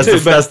 that's fine Exactly. too.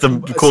 That's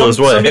but the coolest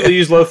way. Some people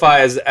use lo-fi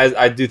as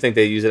I do think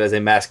they use it as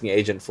a masking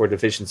agent for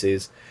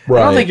deficiencies. I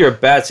Right. don't think you're a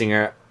bad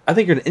singer. I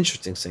think you're an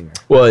interesting singer.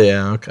 Well,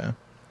 yeah, okay.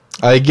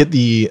 I've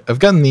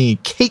gotten the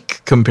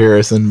cake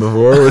comparison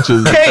before, which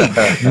is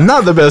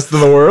not the best in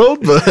the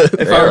world, but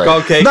If I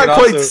recall, cake not and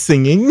quite also,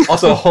 singing.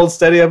 also Hold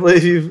Steady, I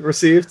believe you've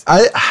received.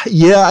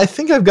 I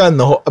think I've gotten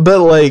the whole, but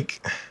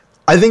like,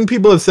 I think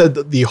people have said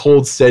that the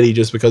Hold Steady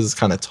just because it's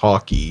kind of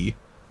talky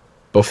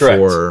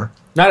before.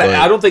 Not, but-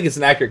 I don't think it's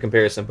an accurate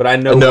comparison, but I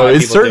know. No, why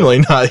it's people do certainly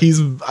it. not.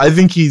 I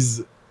think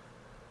he's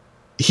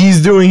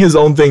doing his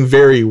own thing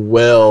very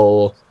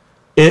well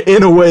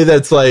in a way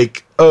that's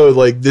like, oh,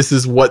 like this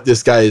is what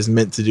this guy is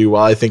meant to do,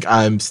 while I think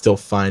I'm still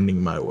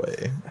finding my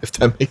way, if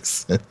that makes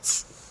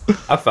sense.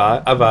 I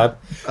vibe.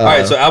 All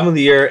right, so album of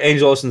the year,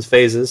 Angel Olsen's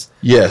Phases.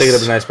 Yes. Pick it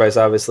up at a nice price,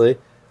 obviously.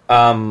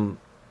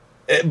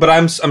 But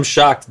I'm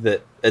shocked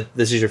that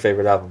this is your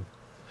favorite album.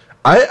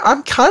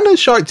 I'm kind of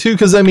shocked too,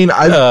 because I mean,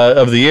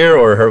 Of the year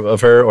or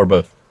of her or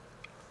both?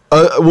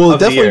 well, Of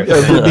the definitely year.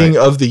 of it being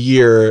of the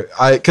year.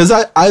 Because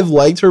I've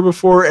liked her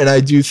before, and I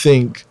do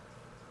think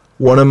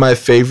one of my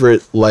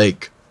favorite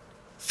like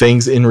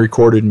things in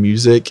recorded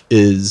music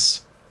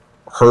is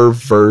her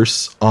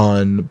verse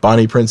on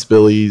Bonnie Prince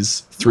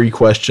Billy's 3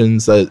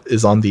 Questions that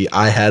is on the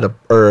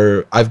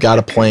I've Got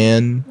a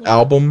Plan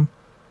album.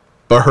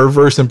 But her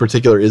verse in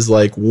particular is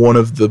like one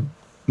of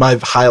my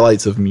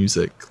highlights of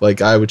music.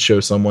 Like I would show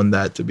someone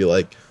that to be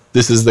like,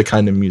 this is the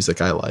kind of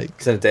music I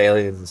like. Send it to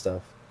aliens and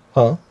stuff.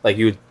 Huh? Like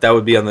that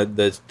would be on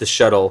the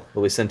shuttle that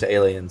we send to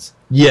aliens.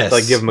 Yes. To,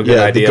 like give them a good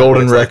idea. The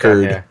golden of what it's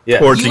record. Like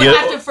yeah. Or You to would get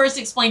have to first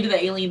explain to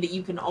the alien that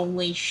you can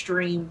only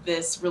stream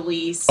this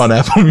release on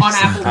Apple Music. on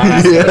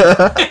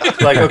Apple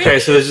Music. Like okay,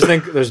 so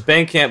there's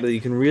Bandcamp, but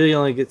you can really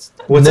only get.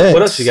 What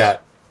else you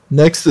got?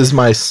 Next is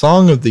my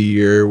song of the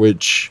year,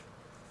 which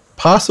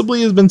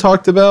possibly has been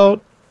talked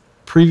about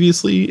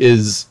previously,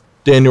 is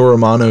Daniel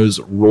Romano's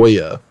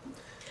Roya.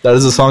 That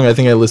is a song I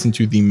think I listened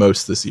to the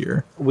most this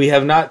year. We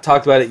have not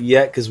talked about it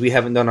yet because we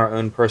haven't done our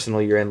own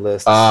personal year-end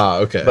lists. Ah,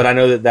 okay. But I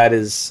know that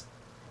is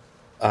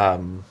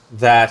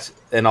that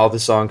and all the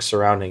songs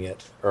surrounding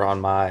it are on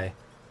my...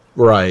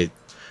 Right.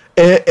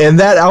 And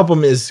that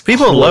album is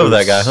people close. love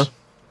that guy, huh?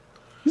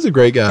 He's a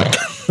great guy.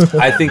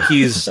 I think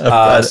he's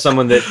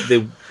someone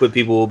that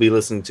people will be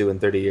listening to in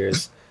 30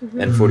 years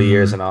and 40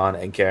 years and on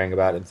and caring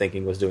about and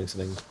thinking was doing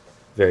something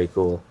very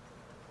cool.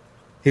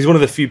 He's one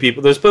of the few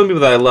people. There's plenty of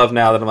people that I love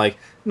now that I'm like,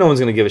 no one's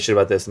going to give a shit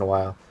about this in a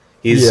while.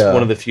 He's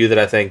one of the few that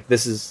I think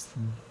this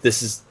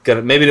is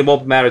gonna, maybe it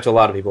won't matter to a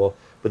lot of people,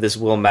 but this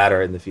will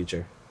matter in the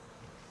future.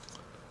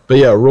 But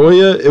yeah,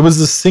 Roya, it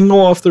was a single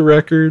off the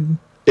record.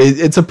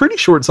 It's a pretty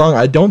short song.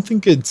 I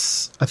think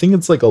it's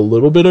like a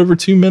little bit over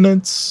 2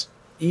 minutes.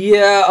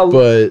 Yeah,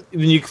 but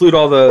when you include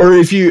all the... Or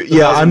if you...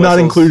 Yeah, I'm not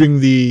whistles. including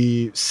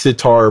the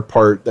sitar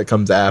part that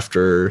comes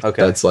after.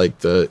 Okay. That's like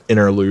the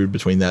interlude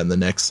between that and the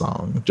next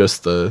song.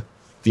 Just the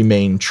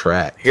main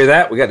track. Hear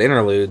that? We got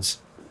interludes.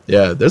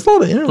 Yeah, there's a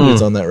lot of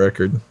interludes on that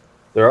record.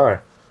 There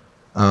are.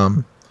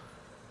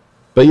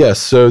 But yeah,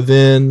 so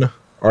then...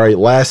 All right,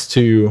 last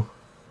two.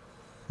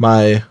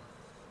 My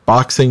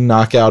boxing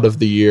knockout of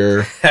the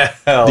year.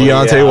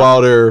 Deontay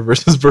Wilder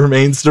versus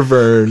Bermain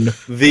Stavern.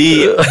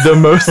 The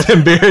most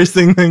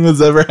embarrassing thing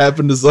that's ever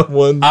happened to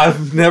someone.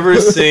 I've never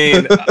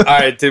seen... All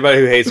right, to anybody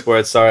who hates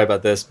sports, sorry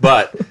about this,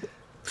 but...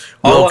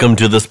 Welcome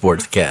to the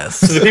Sportscast.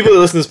 So the people that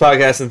listen to this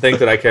podcast and think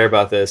that I care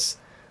about this...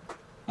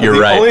 You're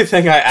right. The only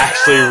thing I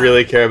actually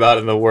really care about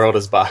in the world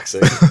is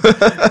boxing.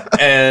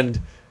 And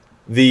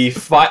the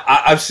fight...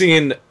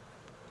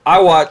 I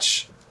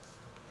watch...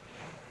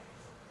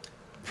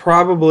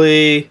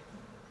 probably,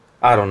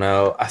 I don't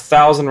know,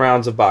 1,000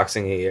 rounds of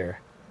boxing a year.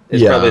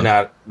 It's probably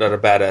not a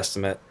bad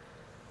estimate.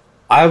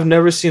 I've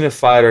never seen a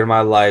fighter in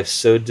my life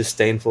so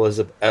disdainful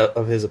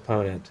of his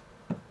opponent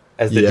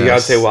as the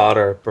Deontay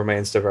Wilder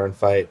Bermain Stavern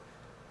fight.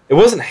 It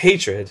wasn't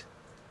hatred.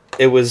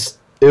 It was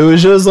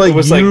just like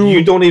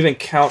you don't even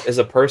count as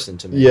a person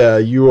to me. Yeah,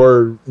 you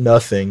are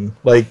nothing.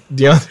 Like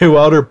Deontay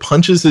Wilder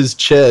punches his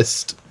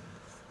chest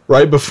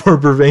right before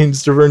Bermain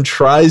Stavern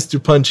tries to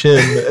punch him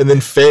and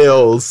then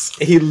fails.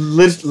 He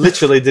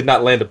literally did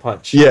not land a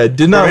punch. Yeah,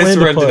 did not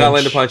land a punch. Did not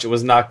land a punch. It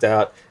was knocked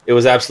out. It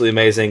was absolutely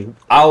amazing.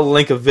 I'll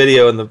link a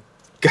video in the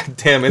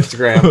goddamn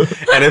Instagram.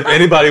 And if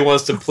anybody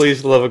wants to, please,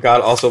 for the love of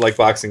God, also like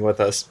boxing with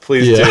us,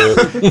 please do.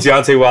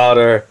 Deontay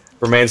Wilder,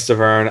 Bermain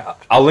Stavern.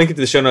 I'll link it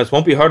to the show notes.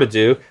 Won't be hard to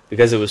do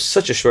because it was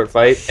such a short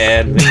fight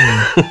and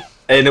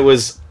it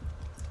was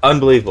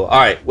unbelievable. All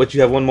right, what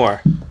you have? One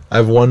more. I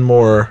have one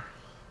more.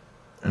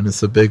 And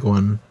it's a big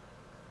one.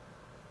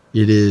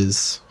 It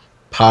is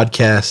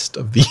Podcast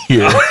of the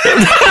Year.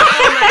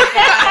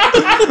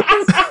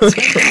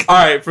 All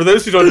right, for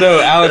those who don't know,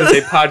 Alan is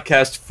a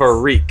podcast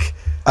freak.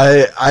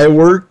 I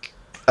work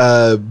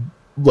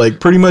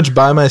like pretty much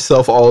by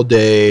myself all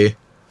day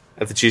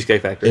at the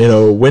Cheesecake Factory in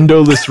a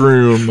windowless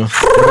room in which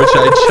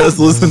I just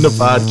listen to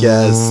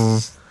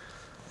podcasts.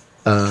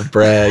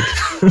 Brag.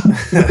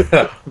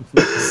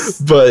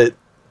 But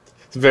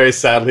very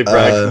sadly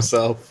bragged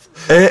himself.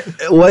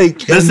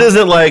 This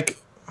isn't like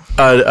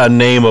a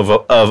name of a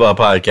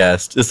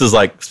podcast. This is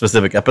like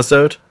specific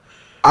episode.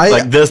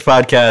 Like this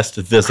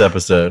podcast, this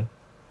episode.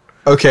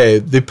 Okay,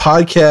 the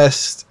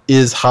podcast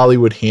is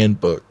Hollywood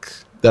Handbook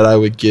that I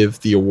would give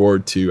the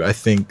award to. I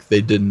think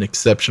they did an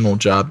exceptional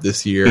job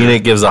this year.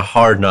 Enoch gives a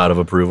hard nod of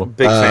approval.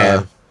 Big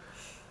fan.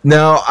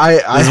 Now,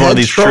 I had one of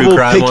these trouble true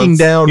crime picking ones.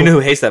 down... You know who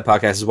hates that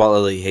podcast is Walt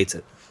Lilly. He hates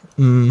it.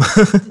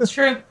 It's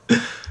true.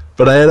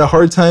 But I had a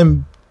hard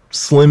time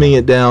slimming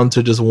it down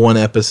to just one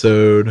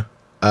episode.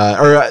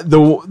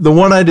 The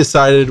one I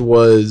decided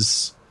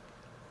was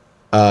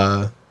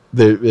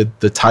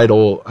the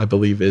title, I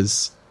believe,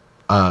 is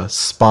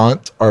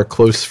Spont, Our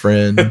Close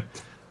Friend,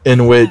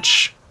 in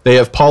which they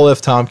have Paul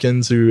F.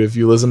 Tompkins, who, if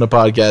you listen to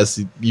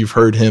podcasts, you've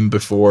heard him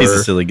before. He's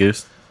a silly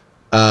goose.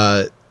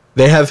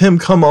 They have him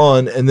come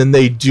on, and then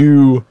they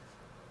do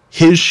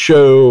his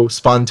show,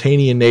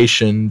 Spontanea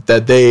Nation,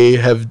 that they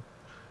have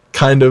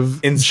kind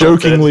of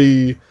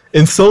insultingly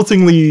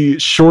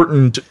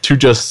shortened to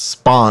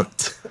just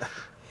Spont,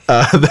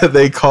 that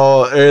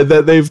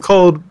they've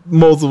called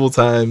multiple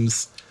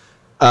times,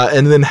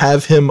 and then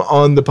have him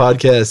on the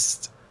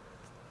podcast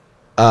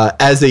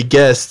as a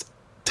guest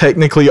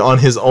technically on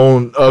his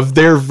own of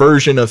their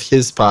version of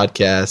his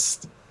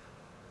podcast.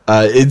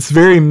 It's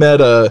very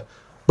meta,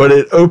 but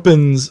it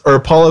opens, or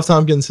Paul F.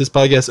 Tompkins, his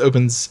podcast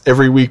opens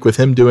every week with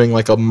him doing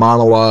like a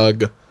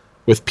monologue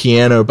with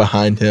piano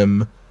behind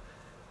him.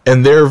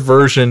 And their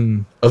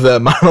version of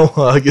that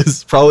monologue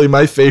is probably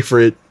my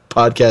favorite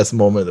podcast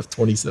moment of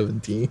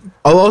 2017.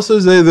 I'll also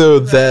say, though,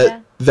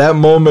 that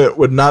moment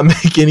would not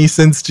make any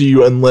sense to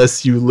you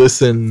unless you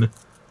listen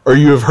or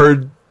you have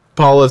heard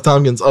Paul F.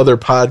 Tompkins' other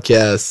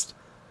podcast.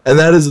 And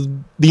that is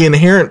the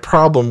inherent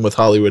problem with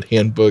Hollywood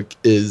Handbook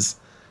is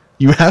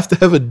you have to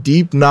have a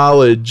deep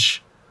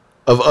knowledge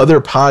of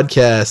other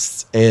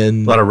podcasts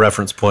and A lot of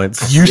reference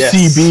points.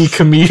 UCB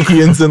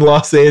comedians in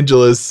Los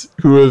Angeles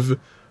who have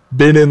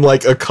been in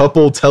like a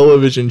couple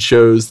television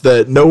shows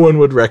that no one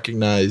would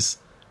recognize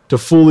to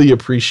fully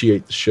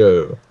appreciate the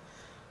show.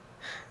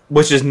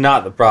 Which is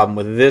not the problem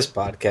with this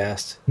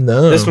podcast.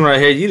 No. This one right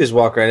here, you just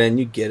walk right in,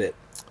 you get it.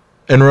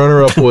 And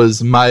runner-up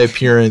was my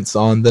appearance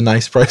on the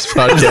Nice Price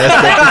podcast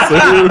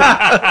episode.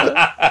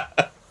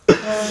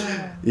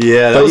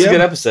 Yeah, that was a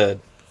good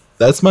episode.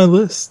 That's my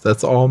list.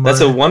 That's all my...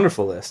 That's a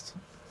wonderful list.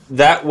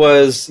 That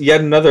was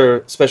yet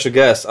another special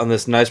guest on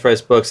this Nice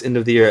Price Books End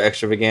of the Year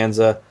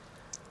Extravaganza.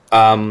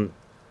 Thank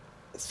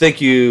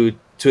you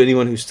to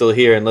anyone who's still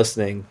here and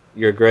listening.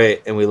 You're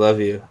great, and we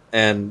love you.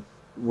 And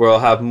we'll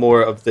have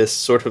more of this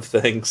sort of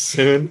thing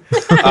soon.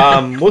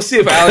 We'll see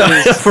if Alan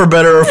is... For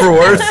better or for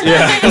worse.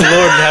 Yeah, Lord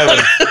in heaven.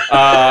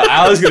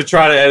 Alan's going to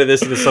try to edit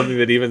this into something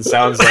that even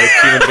sounds like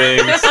human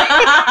beings.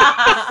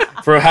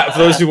 For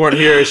those who weren't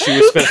here,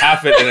 she spent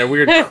half it in a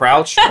weird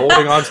crouch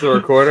holding onto the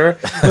recorder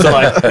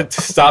to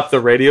stop the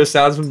radio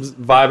sounds from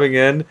vibing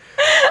in.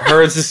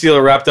 Her and Cecilia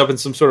wrapped up in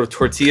some sort of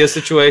tortilla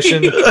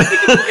situation.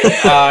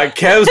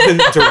 Kev's been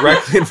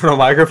directly in front of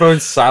a microphone,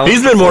 silent.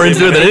 He's been more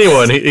into it than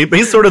anyone.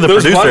 He's sort of the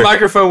There's producer. one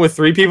microphone with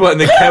 3 people, and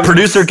then Kev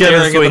Producer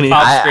Kevin Sweeney.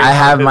 I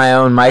have my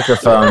own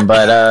microphone,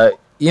 but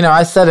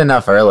I said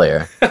enough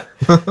earlier.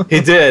 He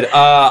did.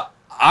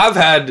 I've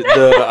had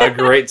a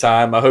great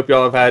time. I hope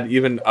y'all have had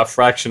even a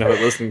fraction of it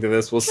listening to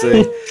this. We'll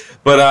see.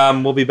 But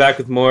we'll be back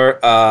with more.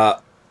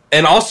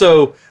 And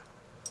also,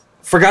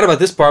 forgot about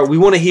this part. We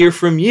want to hear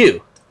from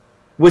you.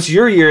 What's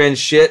your year-end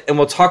shit? And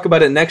we'll talk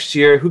about it next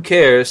year. Who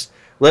cares?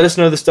 Let us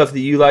know the stuff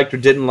that you liked or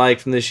didn't like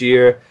from this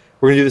year.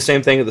 We're going to do the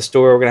same thing at the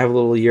store. We're going to have a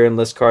little year-end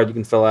list card you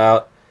can fill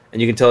out. And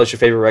you can tell us your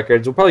favorite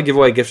records. We'll probably give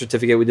away a gift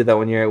certificate. We did that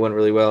one year. It went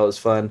really well. It was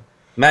fun.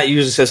 Matt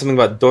usually says something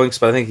about doinks,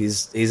 but I think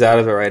he's out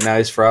of it right now.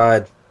 He's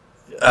fried.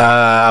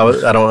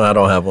 I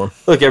don't have one.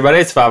 Look, everybody,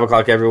 it's 5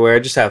 o'clock everywhere.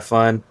 Just have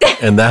fun.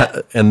 And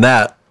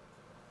that,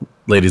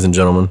 ladies and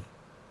gentlemen,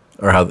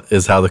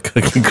 is how the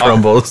cookie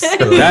crumbles.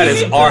 That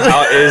is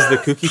how is the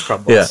cookie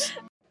crumbles. Yeah.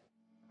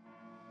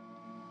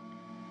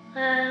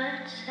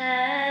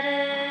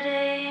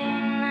 Saturday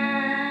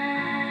night,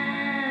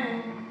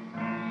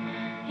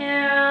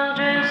 you're all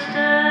dressed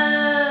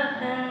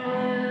up in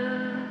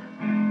blue.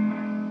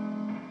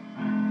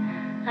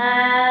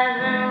 I've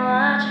been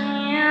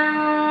watching you,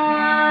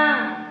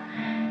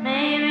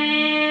 maybe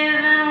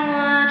even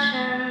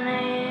watching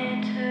me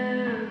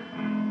too.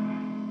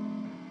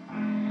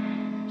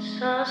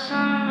 Saw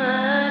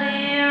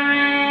somebody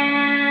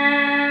ran,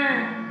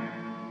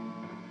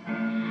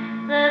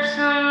 left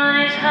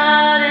somebody's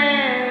heart in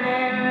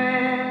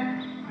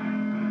image.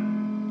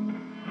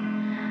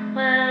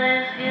 Well,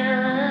 if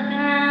you're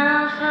looking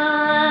out for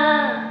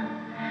love,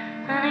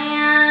 honey,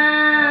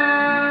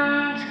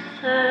 I'm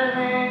tougher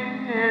than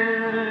the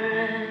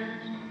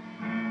rest.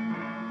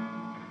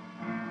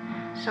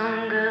 Some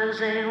girls,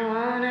 they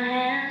want a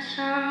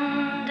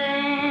handsome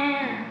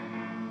Dan,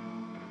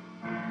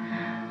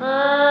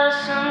 or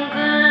some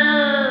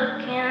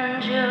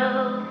good-looking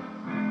Joe.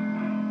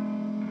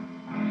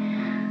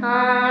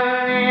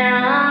 On their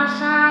own,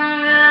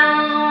 some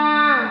girls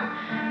want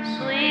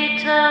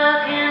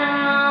sweet-talking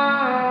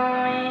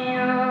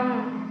Romeo.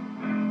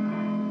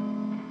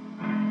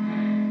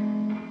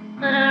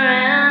 But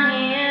around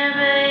here,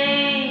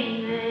 baby,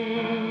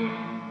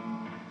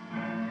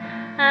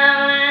 how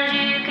would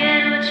you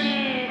get what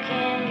you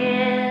can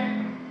get?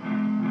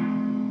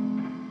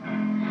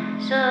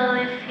 So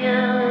if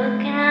you're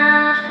looking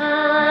out for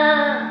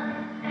love,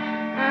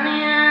 honey,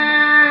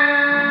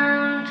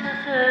 I'm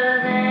tougher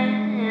than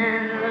the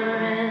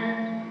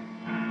rest.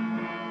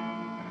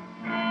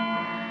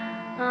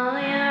 Oh,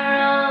 your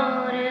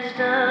road is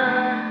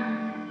dark.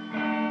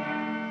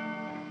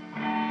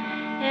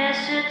 Yes,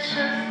 it's a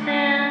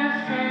thin,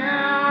 thin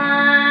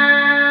line.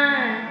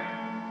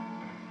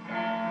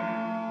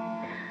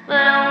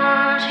 But I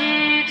want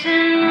you to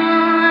know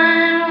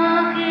I'd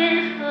walk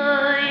it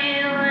for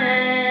you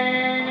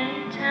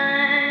anytime.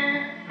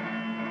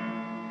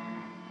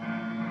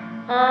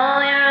 All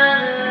your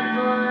other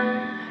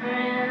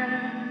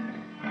boyfriends,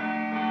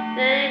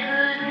 they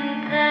couldn't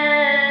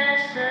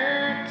pass the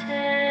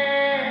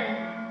test.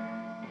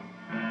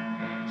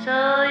 So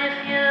if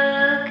you're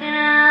looking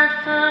out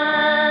for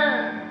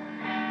love,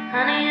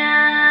 honey,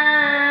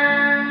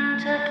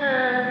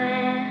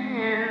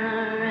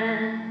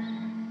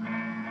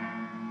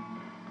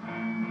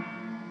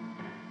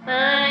 but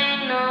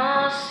ain't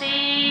no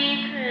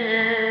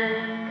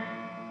secret.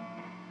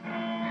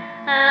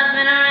 I've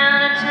been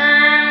around a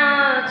time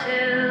or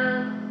two.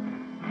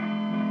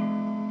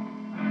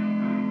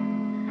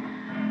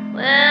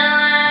 Well,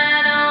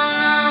 I don't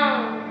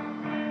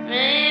know.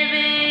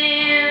 Maybe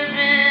you've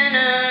been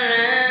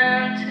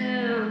around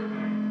too.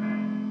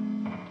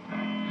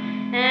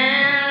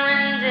 And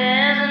when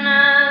there's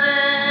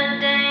another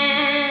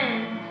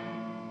dance,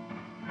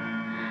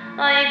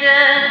 all you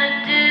gotta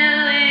do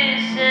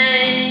is say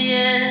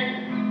yes.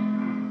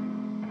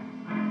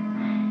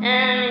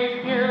 And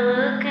if you're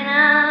looking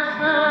out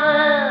for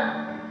love,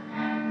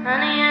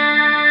 honey,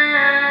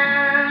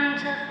 I'm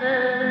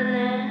tougher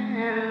than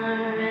the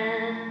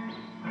rest.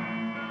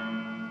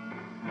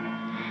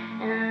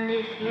 And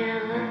if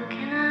you're looking